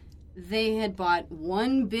group, they had bought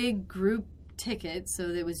one big group ticket, so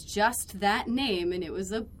there was just that name, and it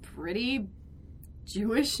was a pretty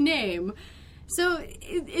Jewish name. So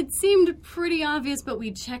it seemed pretty obvious, but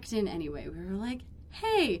we checked in anyway. We were like,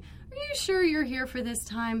 hey, are you sure you're here for this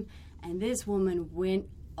time? And this woman went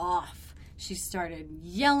off. She started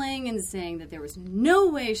yelling and saying that there was no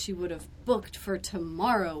way she would have booked for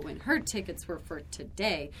tomorrow when her tickets were for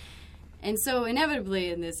today. And so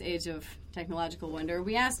inevitably in this age of technological wonder,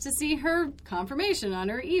 we asked to see her confirmation on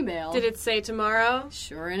her email. Did it say tomorrow?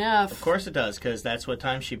 Sure enough. Of course it does, because that's what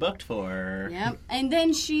time she booked for. Yep. And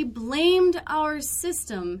then she blamed our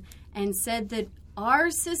system and said that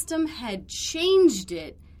our system had changed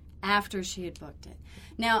it after she had booked it.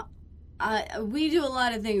 Now, we do a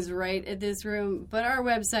lot of things right at this room, but our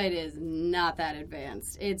website is not that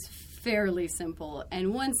advanced. It's fairly simple.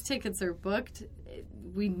 And once tickets are booked,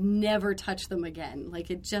 we never touch them again.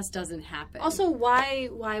 It just doesn't happen. Also, why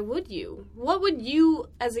would you? What would you,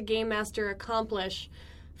 as a game master, accomplish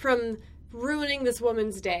from ruining this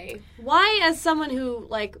woman's day? Why, as someone who,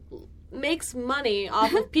 makes money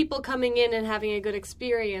off of people coming in and having a good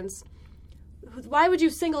experience, why would you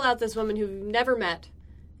single out this woman who you've never met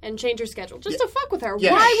and change her schedule just to fuck with her?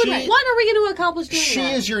 Yeah, What are we going to accomplish doing She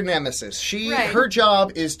that? is your nemesis. Right. Her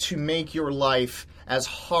job is to make your life as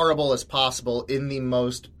horrible as possible in the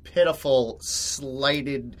most pitiful,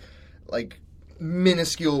 slighted,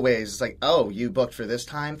 minuscule ways. It's like, oh, you booked for this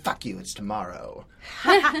time? Fuck you, it's tomorrow.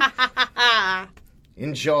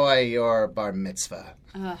 Enjoy your bar mitzvah.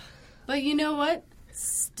 But you know what?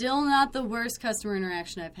 Still not the worst customer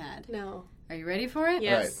interaction I've had. No. Are you ready for it?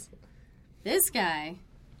 Yes. This guy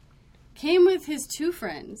came with his 2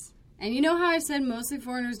 friends. And you know how I said mostly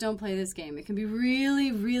foreigners don't play this game? It can be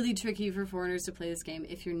really, really tricky for foreigners to play this game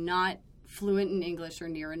if you're not fluent in English or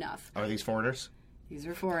near enough. Are these foreigners? These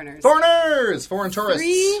are foreigners. Foreigners! Foreign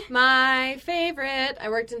tourists. My favorite. I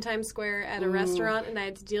worked in Times Square at a restaurant, and I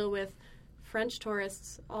had to deal with French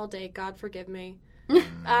tourists all day. God forgive me.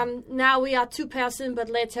 Now we are 2 person, but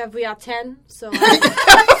later we are 10. So,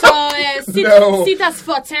 sit us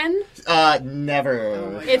for 10.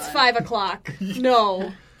 Never. It's 5 o'clock.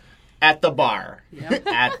 No. At the bar. Yep.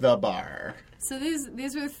 At the bar. So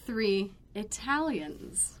these were 3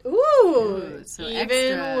 Italians. Ooh. So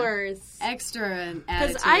even worse. Extra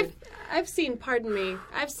Because attitude. I've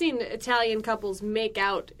seen Italian couples make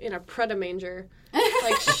out in a Prada manger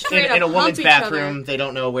Like straight up in a hump woman's each bathroom, other. they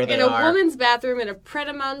don't know where they In a are. woman's bathroom, in a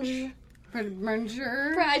pret-a-manger.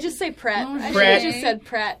 I just say Pret. I should Pret. have just said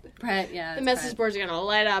Pret. Pret, yeah. The that's message Pret. boards are going to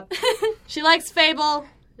light up. She likes Fable.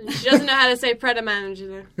 And she doesn't know how to say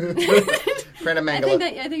pret-a-manger. Prenda Mangala.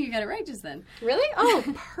 I think you got it right just then. Really? Oh,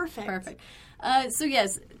 perfect. Perfect. So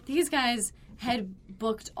yes, these guys had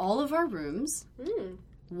booked all of our rooms,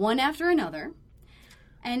 one after another.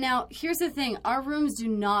 And now, here's the thing. Our rooms do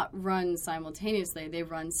not run simultaneously. They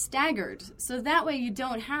run staggered. So that way you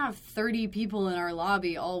don't have 30 people in our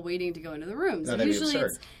lobby all waiting to go into the rooms. No, that'd be Usually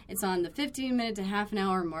absurd. it's on the 15-minute to half an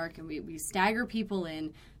hour mark, and we stagger people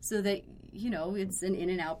in so that, it's an in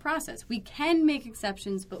and out process. We can make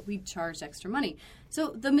exceptions, but we charge extra money.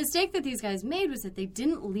 So the mistake that these guys made was that they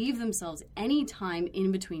didn't leave themselves any time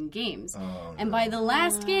in between games. And by the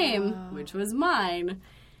last game, which was mine,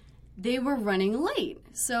 they were running late.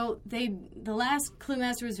 So the last Clue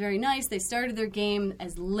Master was very nice. They started their game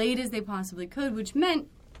as late as they possibly could, which meant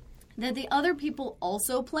that the other people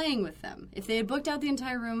also playing with them. If they had booked out the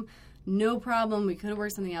entire room, no problem. We could have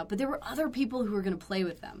worked something out. But there were other people who were going to play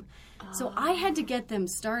with them. So I had to get them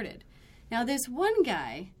started. Now, this one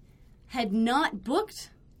guy had not booked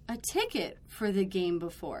a ticket for the game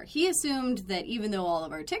before. He assumed that even though all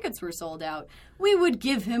of our tickets were sold out, we would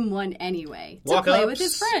give him one anyway to play with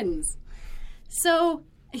his friends. So,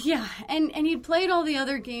 yeah, and he'd played all the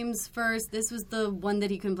other games first. This was the one that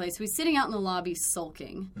he couldn't play. So he's sitting out in the lobby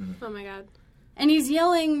sulking. Oh, my God. And he's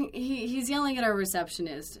yelling at our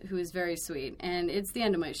receptionist, who is very sweet, and it's the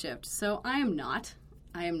end of my shift. So I am not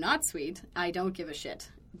sweet. I don't give a shit.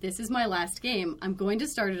 This is my last game. I'm going to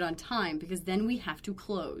start it on time because then we have to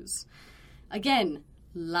close. Again,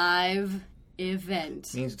 live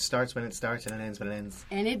event. Means it starts when it starts and it ends when it ends.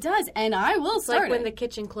 And it does. And I will It's start like when it. the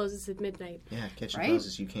kitchen closes at midnight. Yeah, kitchen Right?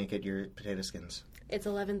 closes. You can't get your potato skins. It's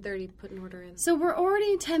 11:30. Put an order in. So we're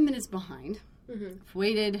already 10 minutes behind.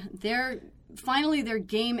 Waited. Finally, their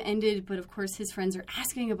game ended, but of course his friends are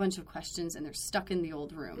asking a bunch of questions and they're stuck in the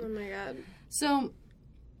old room. Oh, my God. So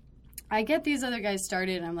I get these other guys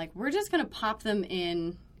started, and I'm like, we're just going to pop them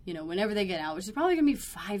in, whenever they get out, which is probably going to be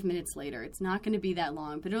 5 minutes later. It's not going to be that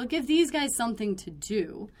long, but it'll give these guys something to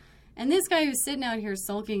do. And this guy who's sitting out here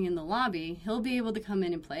sulking in the lobby, he'll be able to come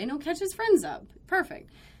in and play, and he'll catch his friends up. Perfect.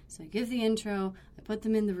 So I give the intro, I put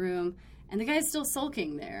them in the room, and the guy's still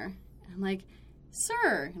sulking there. And I'm like,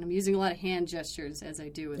 sir, and I'm using a lot of hand gestures as I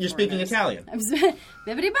do with You're speaking foreigners. Italian. I'm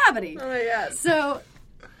bibbidi-bobbidi. Oh, my God. So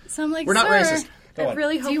I'm like, We're not sir, racist. Go I on.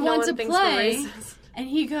 really hope do you no want one to thinks play? we're racist. And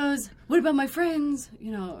he goes, what about my friends?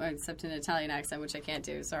 Except in an Italian accent, which I can't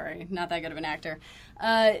do. Sorry. Not that good of an actor.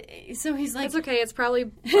 So he's like... It's okay. It's probably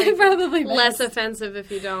probably less best. offensive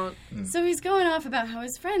if you don't. So he's going off about how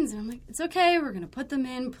his friends, and I'm like, it's okay, we're going to put them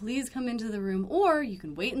in. Please come into the room. Or you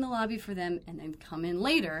can wait in the lobby for them and then come in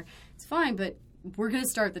later. It's fine, but we're going to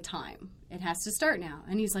start the time. It has to start now.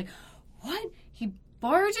 And he's like, what? He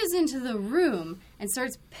barges into the room and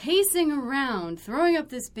starts pacing around, throwing up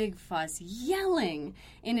this big fuss, yelling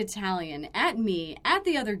in Italian at me, at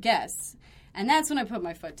the other guests. And that's when I put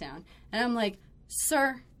my foot down. And I'm like,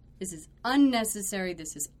 sir, this is unnecessary.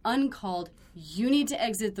 This is uncalled. You need to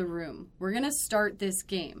exit the room. We're going to start this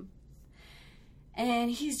game. And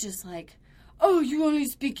he's just like, oh, you only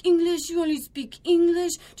speak English? You only speak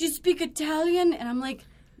English? Do you speak Italian? And I'm like,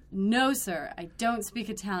 no, sir, I don't speak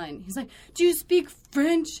Italian. He's like, do you speak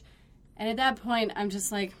French? And at that point, I'm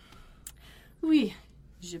just like, oui,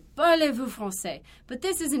 je parle-vous français. But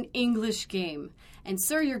this is an English game. And,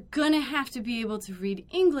 sir, you're going to have to be able to read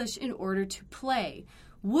English in order to play.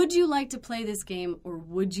 Would you like to play this game, or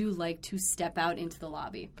would you like to step out into the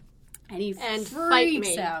lobby? And he And fight freaks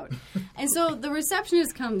me. out. And so the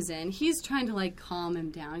receptionist comes in. He's trying to, calm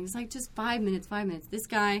him down. He's like, just 5 minutes, 5 minutes. This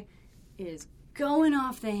guy is going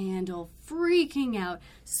off the handle, freaking out,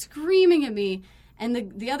 screaming at me.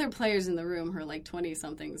 And the other players in the room, who are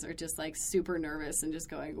 20-somethings, are just super nervous and just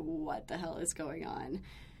going, what the hell is going on?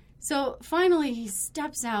 So finally he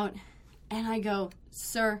steps out and I go,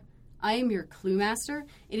 sir, I am your clue master.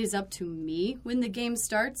 It is up to me when the game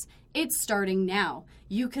starts. It's starting now.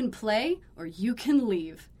 You can play or you can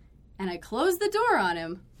leave. And I closed the door on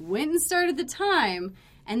him, went and started the time,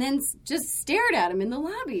 and then just stared at him in the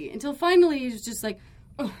lobby until finally he was just like,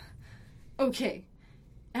 oh, okay.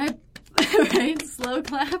 And right? Slow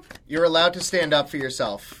clap. You're allowed to stand up for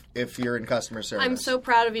yourself if you're in customer service. I'm so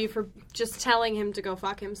proud of you for just telling him to go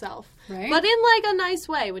fuck himself. Right? But in a nice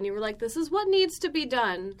way, when you were like, this is what needs to be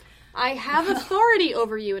done. I have authority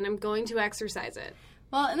over you and I'm going to exercise it.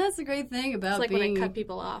 Well, and that's the great thing about It's like when I being cut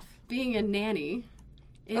people off. being a nanny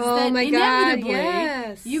is Oh that my God, inevitably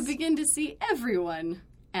yes. you begin to see everyone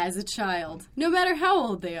as a child, no matter how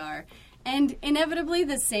old they are. And inevitably,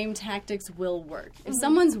 the same tactics will work. If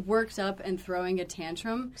someone's worked up and throwing a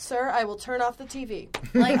tantrum, Sir, I will turn off the TV.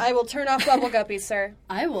 Like, I will turn off Bubble Guppies, sir.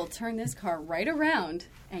 I will turn this car right around,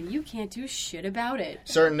 and you can't do shit about it.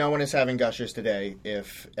 Sir, no one is having gushers today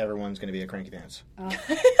if everyone's going to be a cranky dance.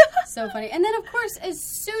 So funny. And then, of course, as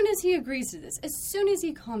soon as he agrees to this, as soon as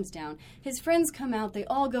he calms down, his friends come out, they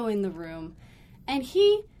all go in the room, and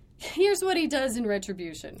here's what he does in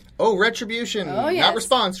retribution. Oh, retribution. Oh, yes. Not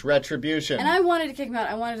response, retribution. And I wanted to kick him out.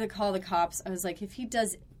 I wanted to call the cops. I was like, if he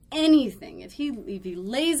does anything, if he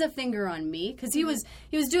lays a finger on me, because he was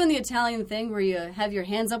doing the Italian thing where you have your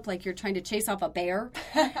hands up like you're trying to chase off a bear,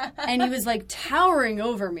 and he was like towering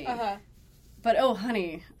over me. But oh,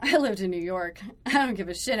 honey, I lived in New York. I don't give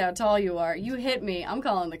a shit how tall you are. You hit me, I'm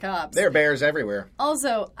calling the cops. There are bears everywhere.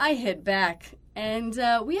 Also, I hit back. And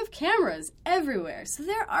we have cameras everywhere. So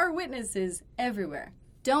there are witnesses everywhere.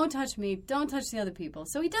 Don't touch me. Don't touch the other people.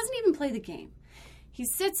 So he doesn't even play the game. He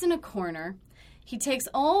sits in a corner. He takes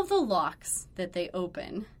all of the locks that they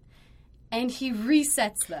open, and he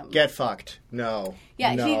resets them. Get fucked. No.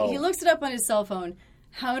 Yeah, no. He looks it up on his cell phone,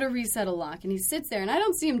 how to reset a lock. And he sits there, and I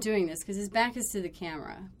don't see him doing this because his back is to the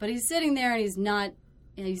camera. But he's sitting there, and he's not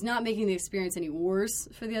making the experience any worse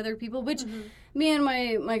for the other people, which me and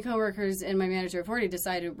my coworkers and my manager have already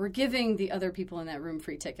decided we're giving the other people in that room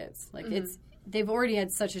free tickets. Like, they've already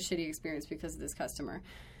had such a shitty experience because of this customer.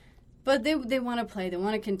 But they want to play. They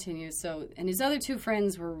want to continue. So, and his other two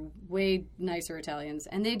friends were way nicer Italians,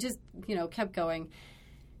 and they just, kept going.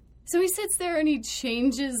 So he sits there and he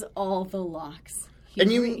changes all the locks. He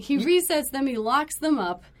resets them, he locks them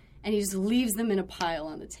up, and he just leaves them in a pile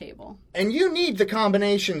on the table. And you need the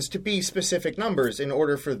combinations to be specific numbers in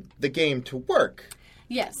order for the game to work.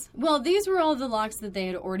 Yes. Well, these were all the locks that they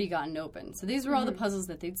had already gotten open. So these were all the puzzles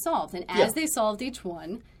that they'd solved. And as they solved each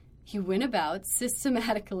one, he went about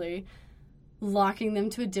systematically locking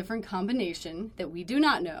them to a different combination that we do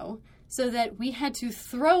not know, so that we had to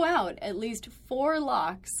throw out at least 4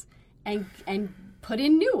 locks and put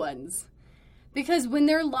in new ones. Because when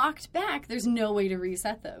they're locked back, there's no way to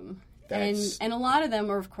reset them. And a lot of them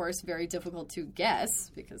are, of course, very difficult to guess,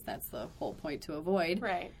 because that's the whole point to avoid.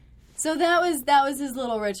 Right. So that was his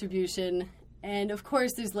little retribution. And, of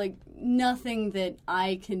course, there's, nothing that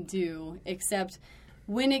I can do except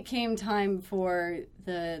when it came time for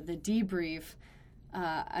the debrief,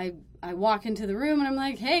 I walk into the room and I'm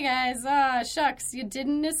like, hey, guys, shucks, you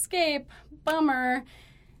didn't escape. Bummer.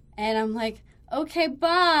 And I'm like, okay,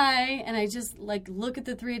 bye. And I just, look at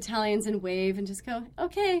the 3 Italians and wave and just go,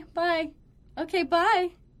 okay, bye. Okay,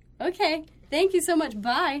 bye. Okay, thank you so much.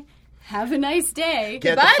 Bye. Have a nice day.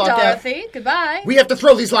 Goodbye, Dorothy. Goodbye. We have to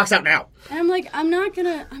throw these locks out now. And I'm like, I'm not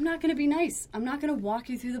gonna be nice. I'm not gonna walk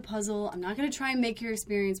you through the puzzle. I'm not gonna try and make your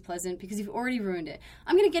experience pleasant because you've already ruined it.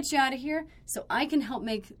 I'm gonna get you out of here so I can help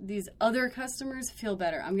make these other customers feel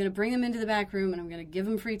better. I'm gonna bring them into the back room and I'm gonna give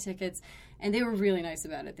them free tickets. And they were really nice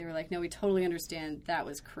about it. They were like, no, we totally understand. That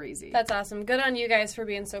was crazy. That's awesome. Good on you guys for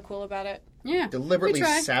being so cool about it. Yeah. Deliberately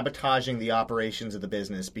sabotaging the operations of the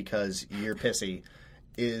business because you're pissy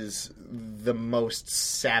is the most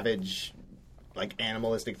savage,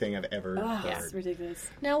 animalistic thing I've ever heard. It's ridiculous.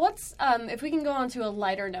 Now, what's if we can go on to a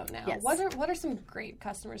lighter note now? Yes. What are some great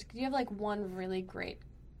customers? Do you have one really great,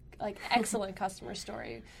 excellent customer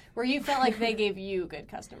story where you felt like they gave you good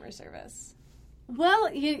customer service? Well,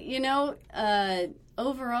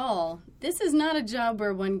 overall, this is not a job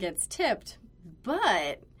where one gets tipped,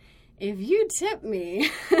 but if you tip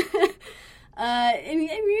me,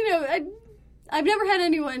 I've never had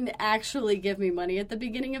anyone actually give me money at the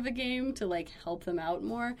beginning of a game to, help them out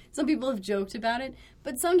more. Some people have joked about it,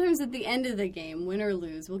 but sometimes at the end of the game, win or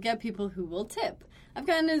lose, we'll get people who will tip. I've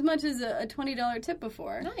gotten as much as a $20 tip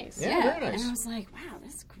before. Nice. Yeah, very nice. And I was like, wow,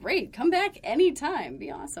 that's great. Come back anytime.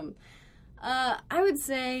 Be awesome. I would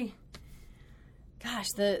say, gosh,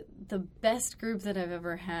 the best group that I've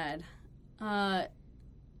ever had. I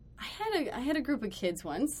had a group of kids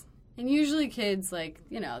once, and usually kids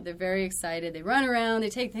they're very excited. They run around, they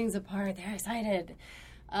take things apart, they're excited,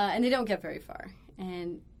 and they don't get very far.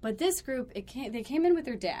 But this group, they came in with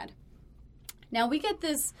their dad. Now we get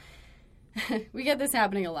this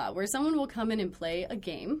happening a lot, where someone will come in and play a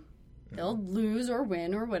game. They'll lose or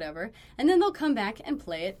win or whatever, and then they'll come back and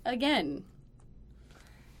play it again.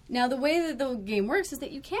 Now, the way that the game works is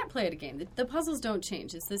that you can't play it again. The puzzles don't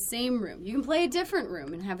change. It's the same room. You can play a different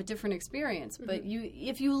room and have a different experience, but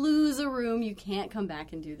if you lose a room, you can't come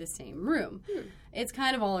back and do the same room. It's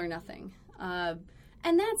kind of all or nothing. And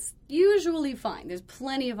that's usually fine. There's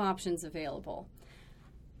plenty of options available.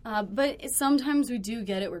 But sometimes we do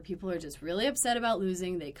get it where people are just really upset about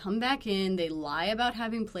losing. They come back in, they lie about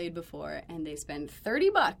having played before, and they spend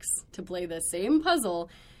 $30 to play the same puzzle.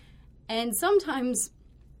 And sometimes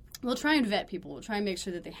we'll try and vet people. We'll try and make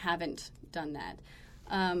sure that they haven't done that.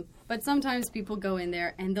 But sometimes people go in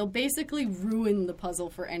there and they'll basically ruin the puzzle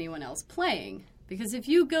for anyone else playing. Because if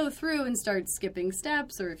you go through and start skipping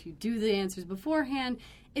steps, or if you do the answers beforehand,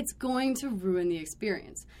 it's going to ruin the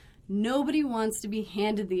experience. Nobody wants to be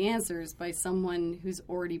handed the answers by someone who's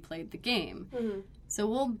already played the game. Mm-hmm. So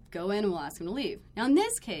we'll go in and we'll ask him to leave. Now, in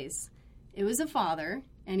this case, it was a father,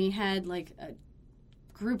 and he had, like, a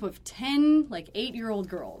group of 10, 8-year-old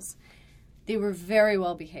girls. They were very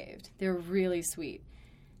well behaved. They were really sweet.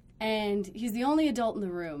 And he's the only adult in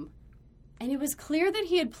the room. And it was clear that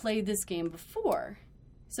he had played this game before.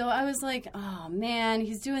 So I was like, oh, man,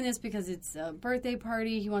 he's doing this because it's a birthday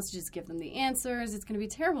party. He wants to just give them the answers. It's going to be a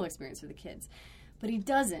terrible experience for the kids. But he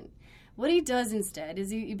doesn't. What he does instead is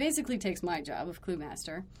he basically takes my job of Clue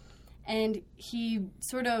Master, and he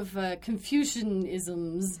sort of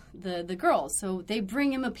Confucianisms the girls. So they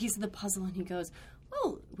bring him a piece of the puzzle, and he goes,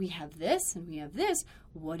 well, we have this and we have this.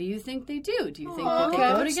 What do you think they do? Do you think that they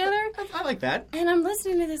go together? I like that. And I'm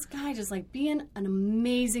listening to this guy just being an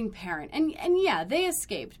amazing parent. And yeah, they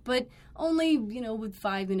escaped, but only, with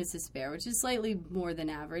 5 minutes to spare, which is slightly more than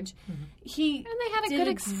average. Mm-hmm. And they had a good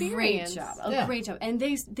experience. Great job. And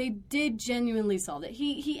they did genuinely solve it.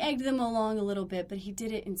 He egged them along a little bit, but he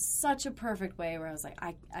did it in such a perfect way where I was like,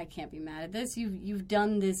 I can't be mad at this. You've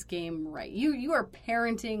done this game right. You are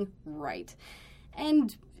parenting right.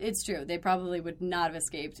 And it's true. They probably would not have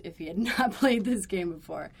escaped if he had not played this game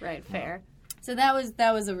before. Right, fair. So that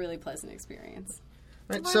was a really pleasant experience.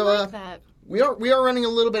 Right, so I like that. We are running a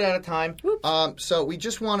little bit out of time. So we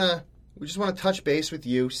just want to touch base with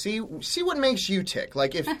you. See what makes you tick.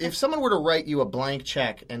 Like if someone were to write you a blank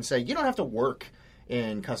check and say you don't have to work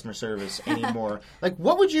in customer service anymore,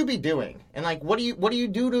 what would you be doing? And what do you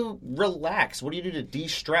do to relax? What do you do to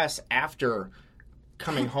de-stress after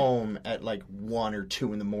coming home at 1 or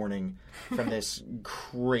 2 in the morning from this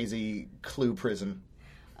crazy Clue prison?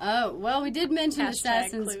 Oh, well, we did mention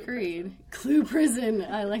Assassin's Creed. Clue prison.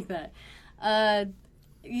 I like that.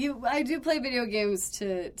 I do play video games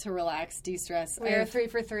to relax, de-stress. We're 3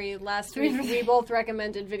 for 3. Last week, we both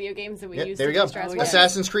recommended video games that we used to de-stress. Yeah.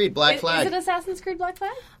 Assassin's Creed, Black Flag. Is it Assassin's Creed Black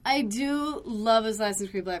Flag? I do love Assassin's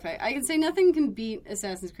Creed Black Flag. I can say nothing can beat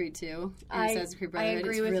Assassin's Creed 2 and Assassin's Creed Brotherhood. I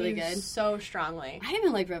agree it's with really you good. So strongly. I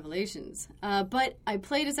even like Revelations. But I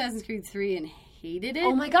played Assassin's Creed 3 and hated it.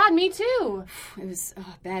 Oh my god, me too. It was a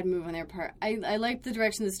bad move on their part. I liked the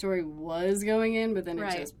direction the story was going in, but then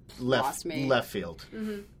it just lost me. Left field.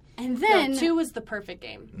 Mm-hmm. And then 2 was the perfect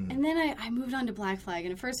game. Mm-hmm. And then I moved on to Black Flag,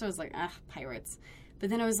 and at first I was like, pirates. But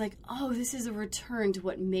then I was like, oh, this is a return to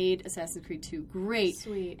what made Assassin's Creed 2 great.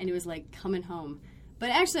 Sweet. And it was like coming home. But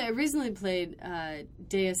actually, I recently played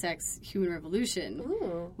Deus Ex Human Revolution,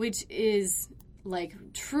 which is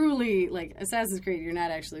truly Assassin's Creed. You're not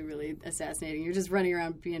actually really assassinating. You're just running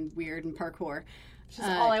around being weird and parkour. Which is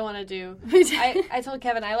all I want to do. I told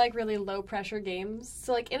Kevin I like really low pressure games.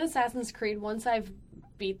 So in Assassin's Creed, once I've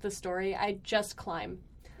beat the story, I just climb.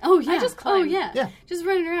 Oh yeah, I just climb. Oh yeah, just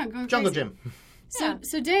running around, going Jungle crazy. Gym.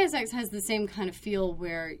 So Deus Ex has the same kind of feel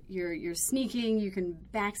where you're sneaking, you can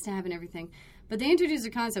backstab and everything. But they introduced a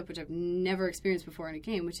concept which I've never experienced before in a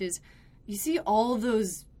game, which is you see all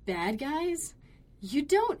those bad guys. You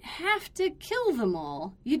don't have to kill them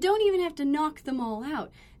all. You don't even have to knock them all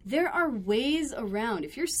out. There are ways around.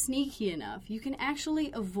 If you're sneaky enough, you can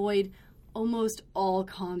actually avoid almost all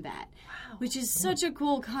combat, which is such a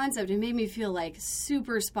cool concept. It made me feel like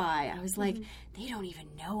super spy. I was like, they don't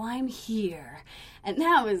even know I'm here. And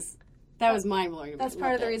that was mind-blowing. That's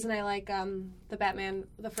part of the reason I like the Batman,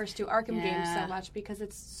 the first 2 Arkham games so much, because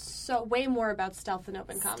it's so way more about stealth and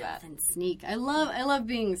open combat. Stealth and sneak. I love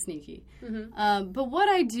being sneaky. Mm-hmm. But what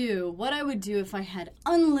I would do if I had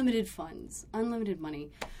unlimited funds, unlimited money,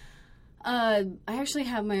 I actually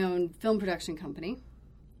have my own film production company.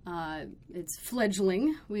 It's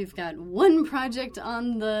fledgling. We've got one project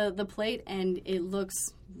on the plate, and it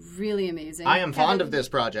looks really amazing. I am fond of this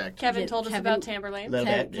project. Kevin told us about Tamberlane.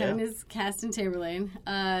 Kevin is cast in Tamberlane.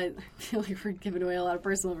 I feel like we're giving away a lot of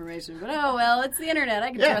personal information, but oh well, it's the internet.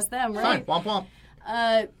 I can trust them, right? Fine. Womp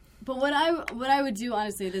womp. But what I would do,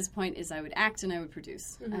 honestly, at this point is I would act and I would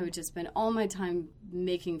produce. Mm-hmm. I would just spend all my time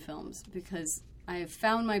making films because I have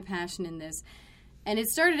found my passion in this. And it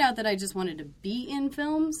started out that I just wanted to be in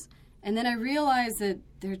films, and then I realized that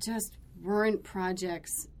there just weren't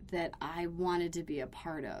projects that I wanted to be a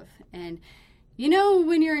part of. And you know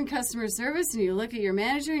when you're in customer service and you look at your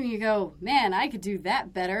manager and you go, man, I could do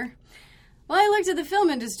that better. Well, I looked at the film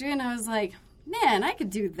industry and I was like, man, I could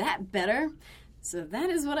do that better. So that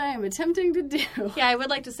is what I am attempting to do. Yeah, I would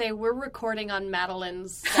like to say we're recording on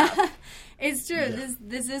Madeline's stuff. It's true. Yeah.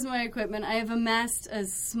 This is my equipment. I have amassed a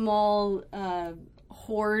small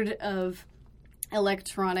hoard of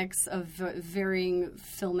electronics of varying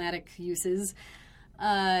filmatic uses.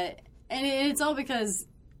 And it's all because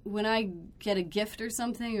when I get a gift or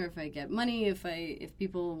something, or if I get money, if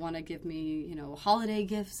people want to give me, holiday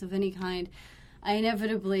gifts of any kind, I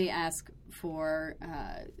inevitably ask for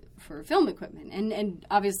film equipment. And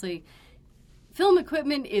obviously, film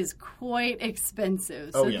equipment is quite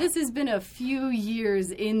expensive. So this has been a few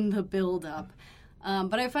years in the build-up.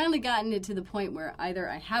 But I've finally gotten it to the point where either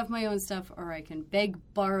I have my own stuff or I can beg,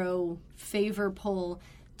 borrow, favor pull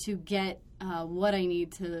to get what I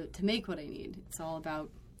need to make what I need. It's all about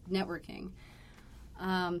networking.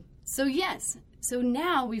 So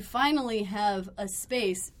now we finally have a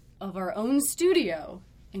space of our own studio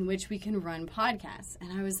in which we can run podcasts.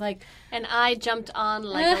 And I was like... And I jumped on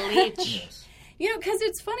like a leech. Yes. Because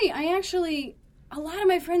it's funny. A lot of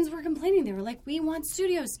my friends were complaining. They were like, we want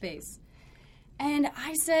studio space. And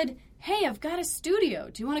I said, hey, I've got a studio.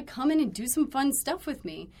 Do you want to come in and do some fun stuff with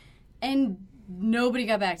me? And nobody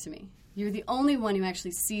got back to me. You're the only one who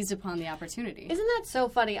actually seized upon the opportunity. Isn't that so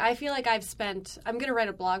funny? I feel like I'm going to write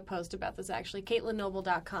a blog post about this actually,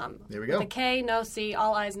 CaitlinNoble.com. There we go. The K, no C,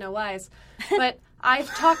 all I's, no Y's. But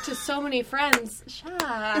I've talked to so many friends.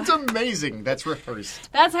 It's amazing. That's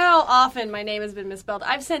rehearsed. That's how often my name has been misspelled.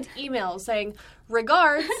 I've sent emails saying,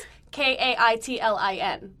 regards,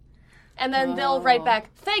 Kaitlin. And then they'll write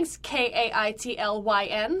back, thanks,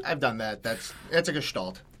 Kaitlyn. I've done that. That's a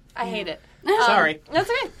gestalt. I hate it. Sorry. That's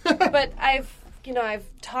okay. But I've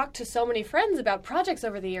talked to so many friends about projects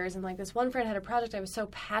over the years, and like this one friend had a project I was so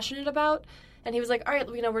passionate about, and he was like, all right,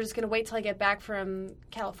 we're just going to wait till I get back from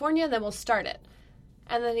California, then we'll start it.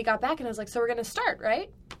 And then he got back, and I was like, so we're going to start, right?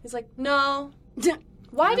 He's like, no.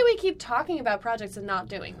 Why do we keep talking about projects and not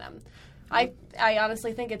doing them? I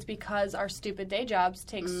honestly think it's because our stupid day jobs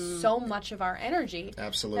take so much of our energy.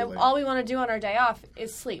 Absolutely. That all we want to do on our day off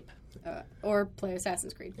is sleep. Or play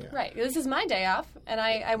Assassin's Creed. Yeah. Right. This is my day off, and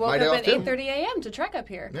I woke My up day at off, too. 8:30 a.m. to trek up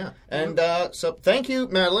here. Yeah. And so thank you,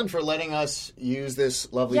 Madeline, for letting us use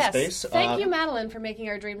this lovely Yes. space. Thank you, Madeline, for making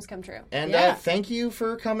our dreams come true. And Yeah. Thank you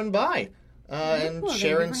for coming by. And Thank you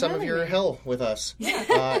sharing for some of having your me. hell with us.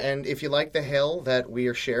 And if you like the hell that we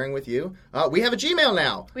are sharing with you, we have a Gmail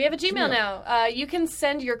now. We have a Gmail now. You can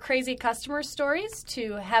send your crazy customer stories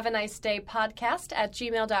to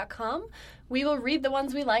haveanicedaypodcast@gmail.com. We will read the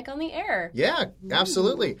ones we like on the air. Yeah,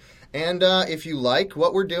 absolutely. And if you like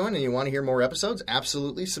what we're doing and you want to hear more episodes,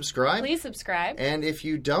 absolutely subscribe. Please subscribe. And if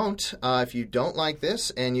you don't like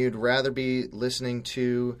this and you'd rather be listening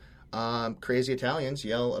to crazy Italians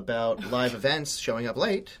yell about live events showing up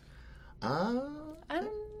late, have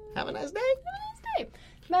a nice day. Hey,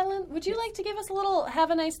 Madeline, would you like to give us a little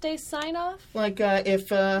have a nice day sign off? Like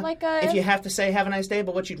if you have to say have a nice day,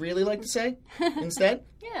 but what you'd really like to say instead?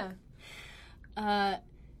 Yeah.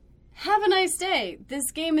 Have a nice day.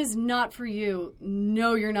 This game is not for you.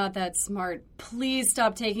 No, you're not that smart. Please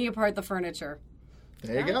stop taking apart the furniture.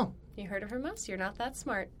 There you go. You heard it from us. You're not that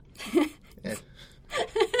smart. Yeah.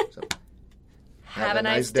 So, Have a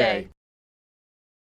nice day.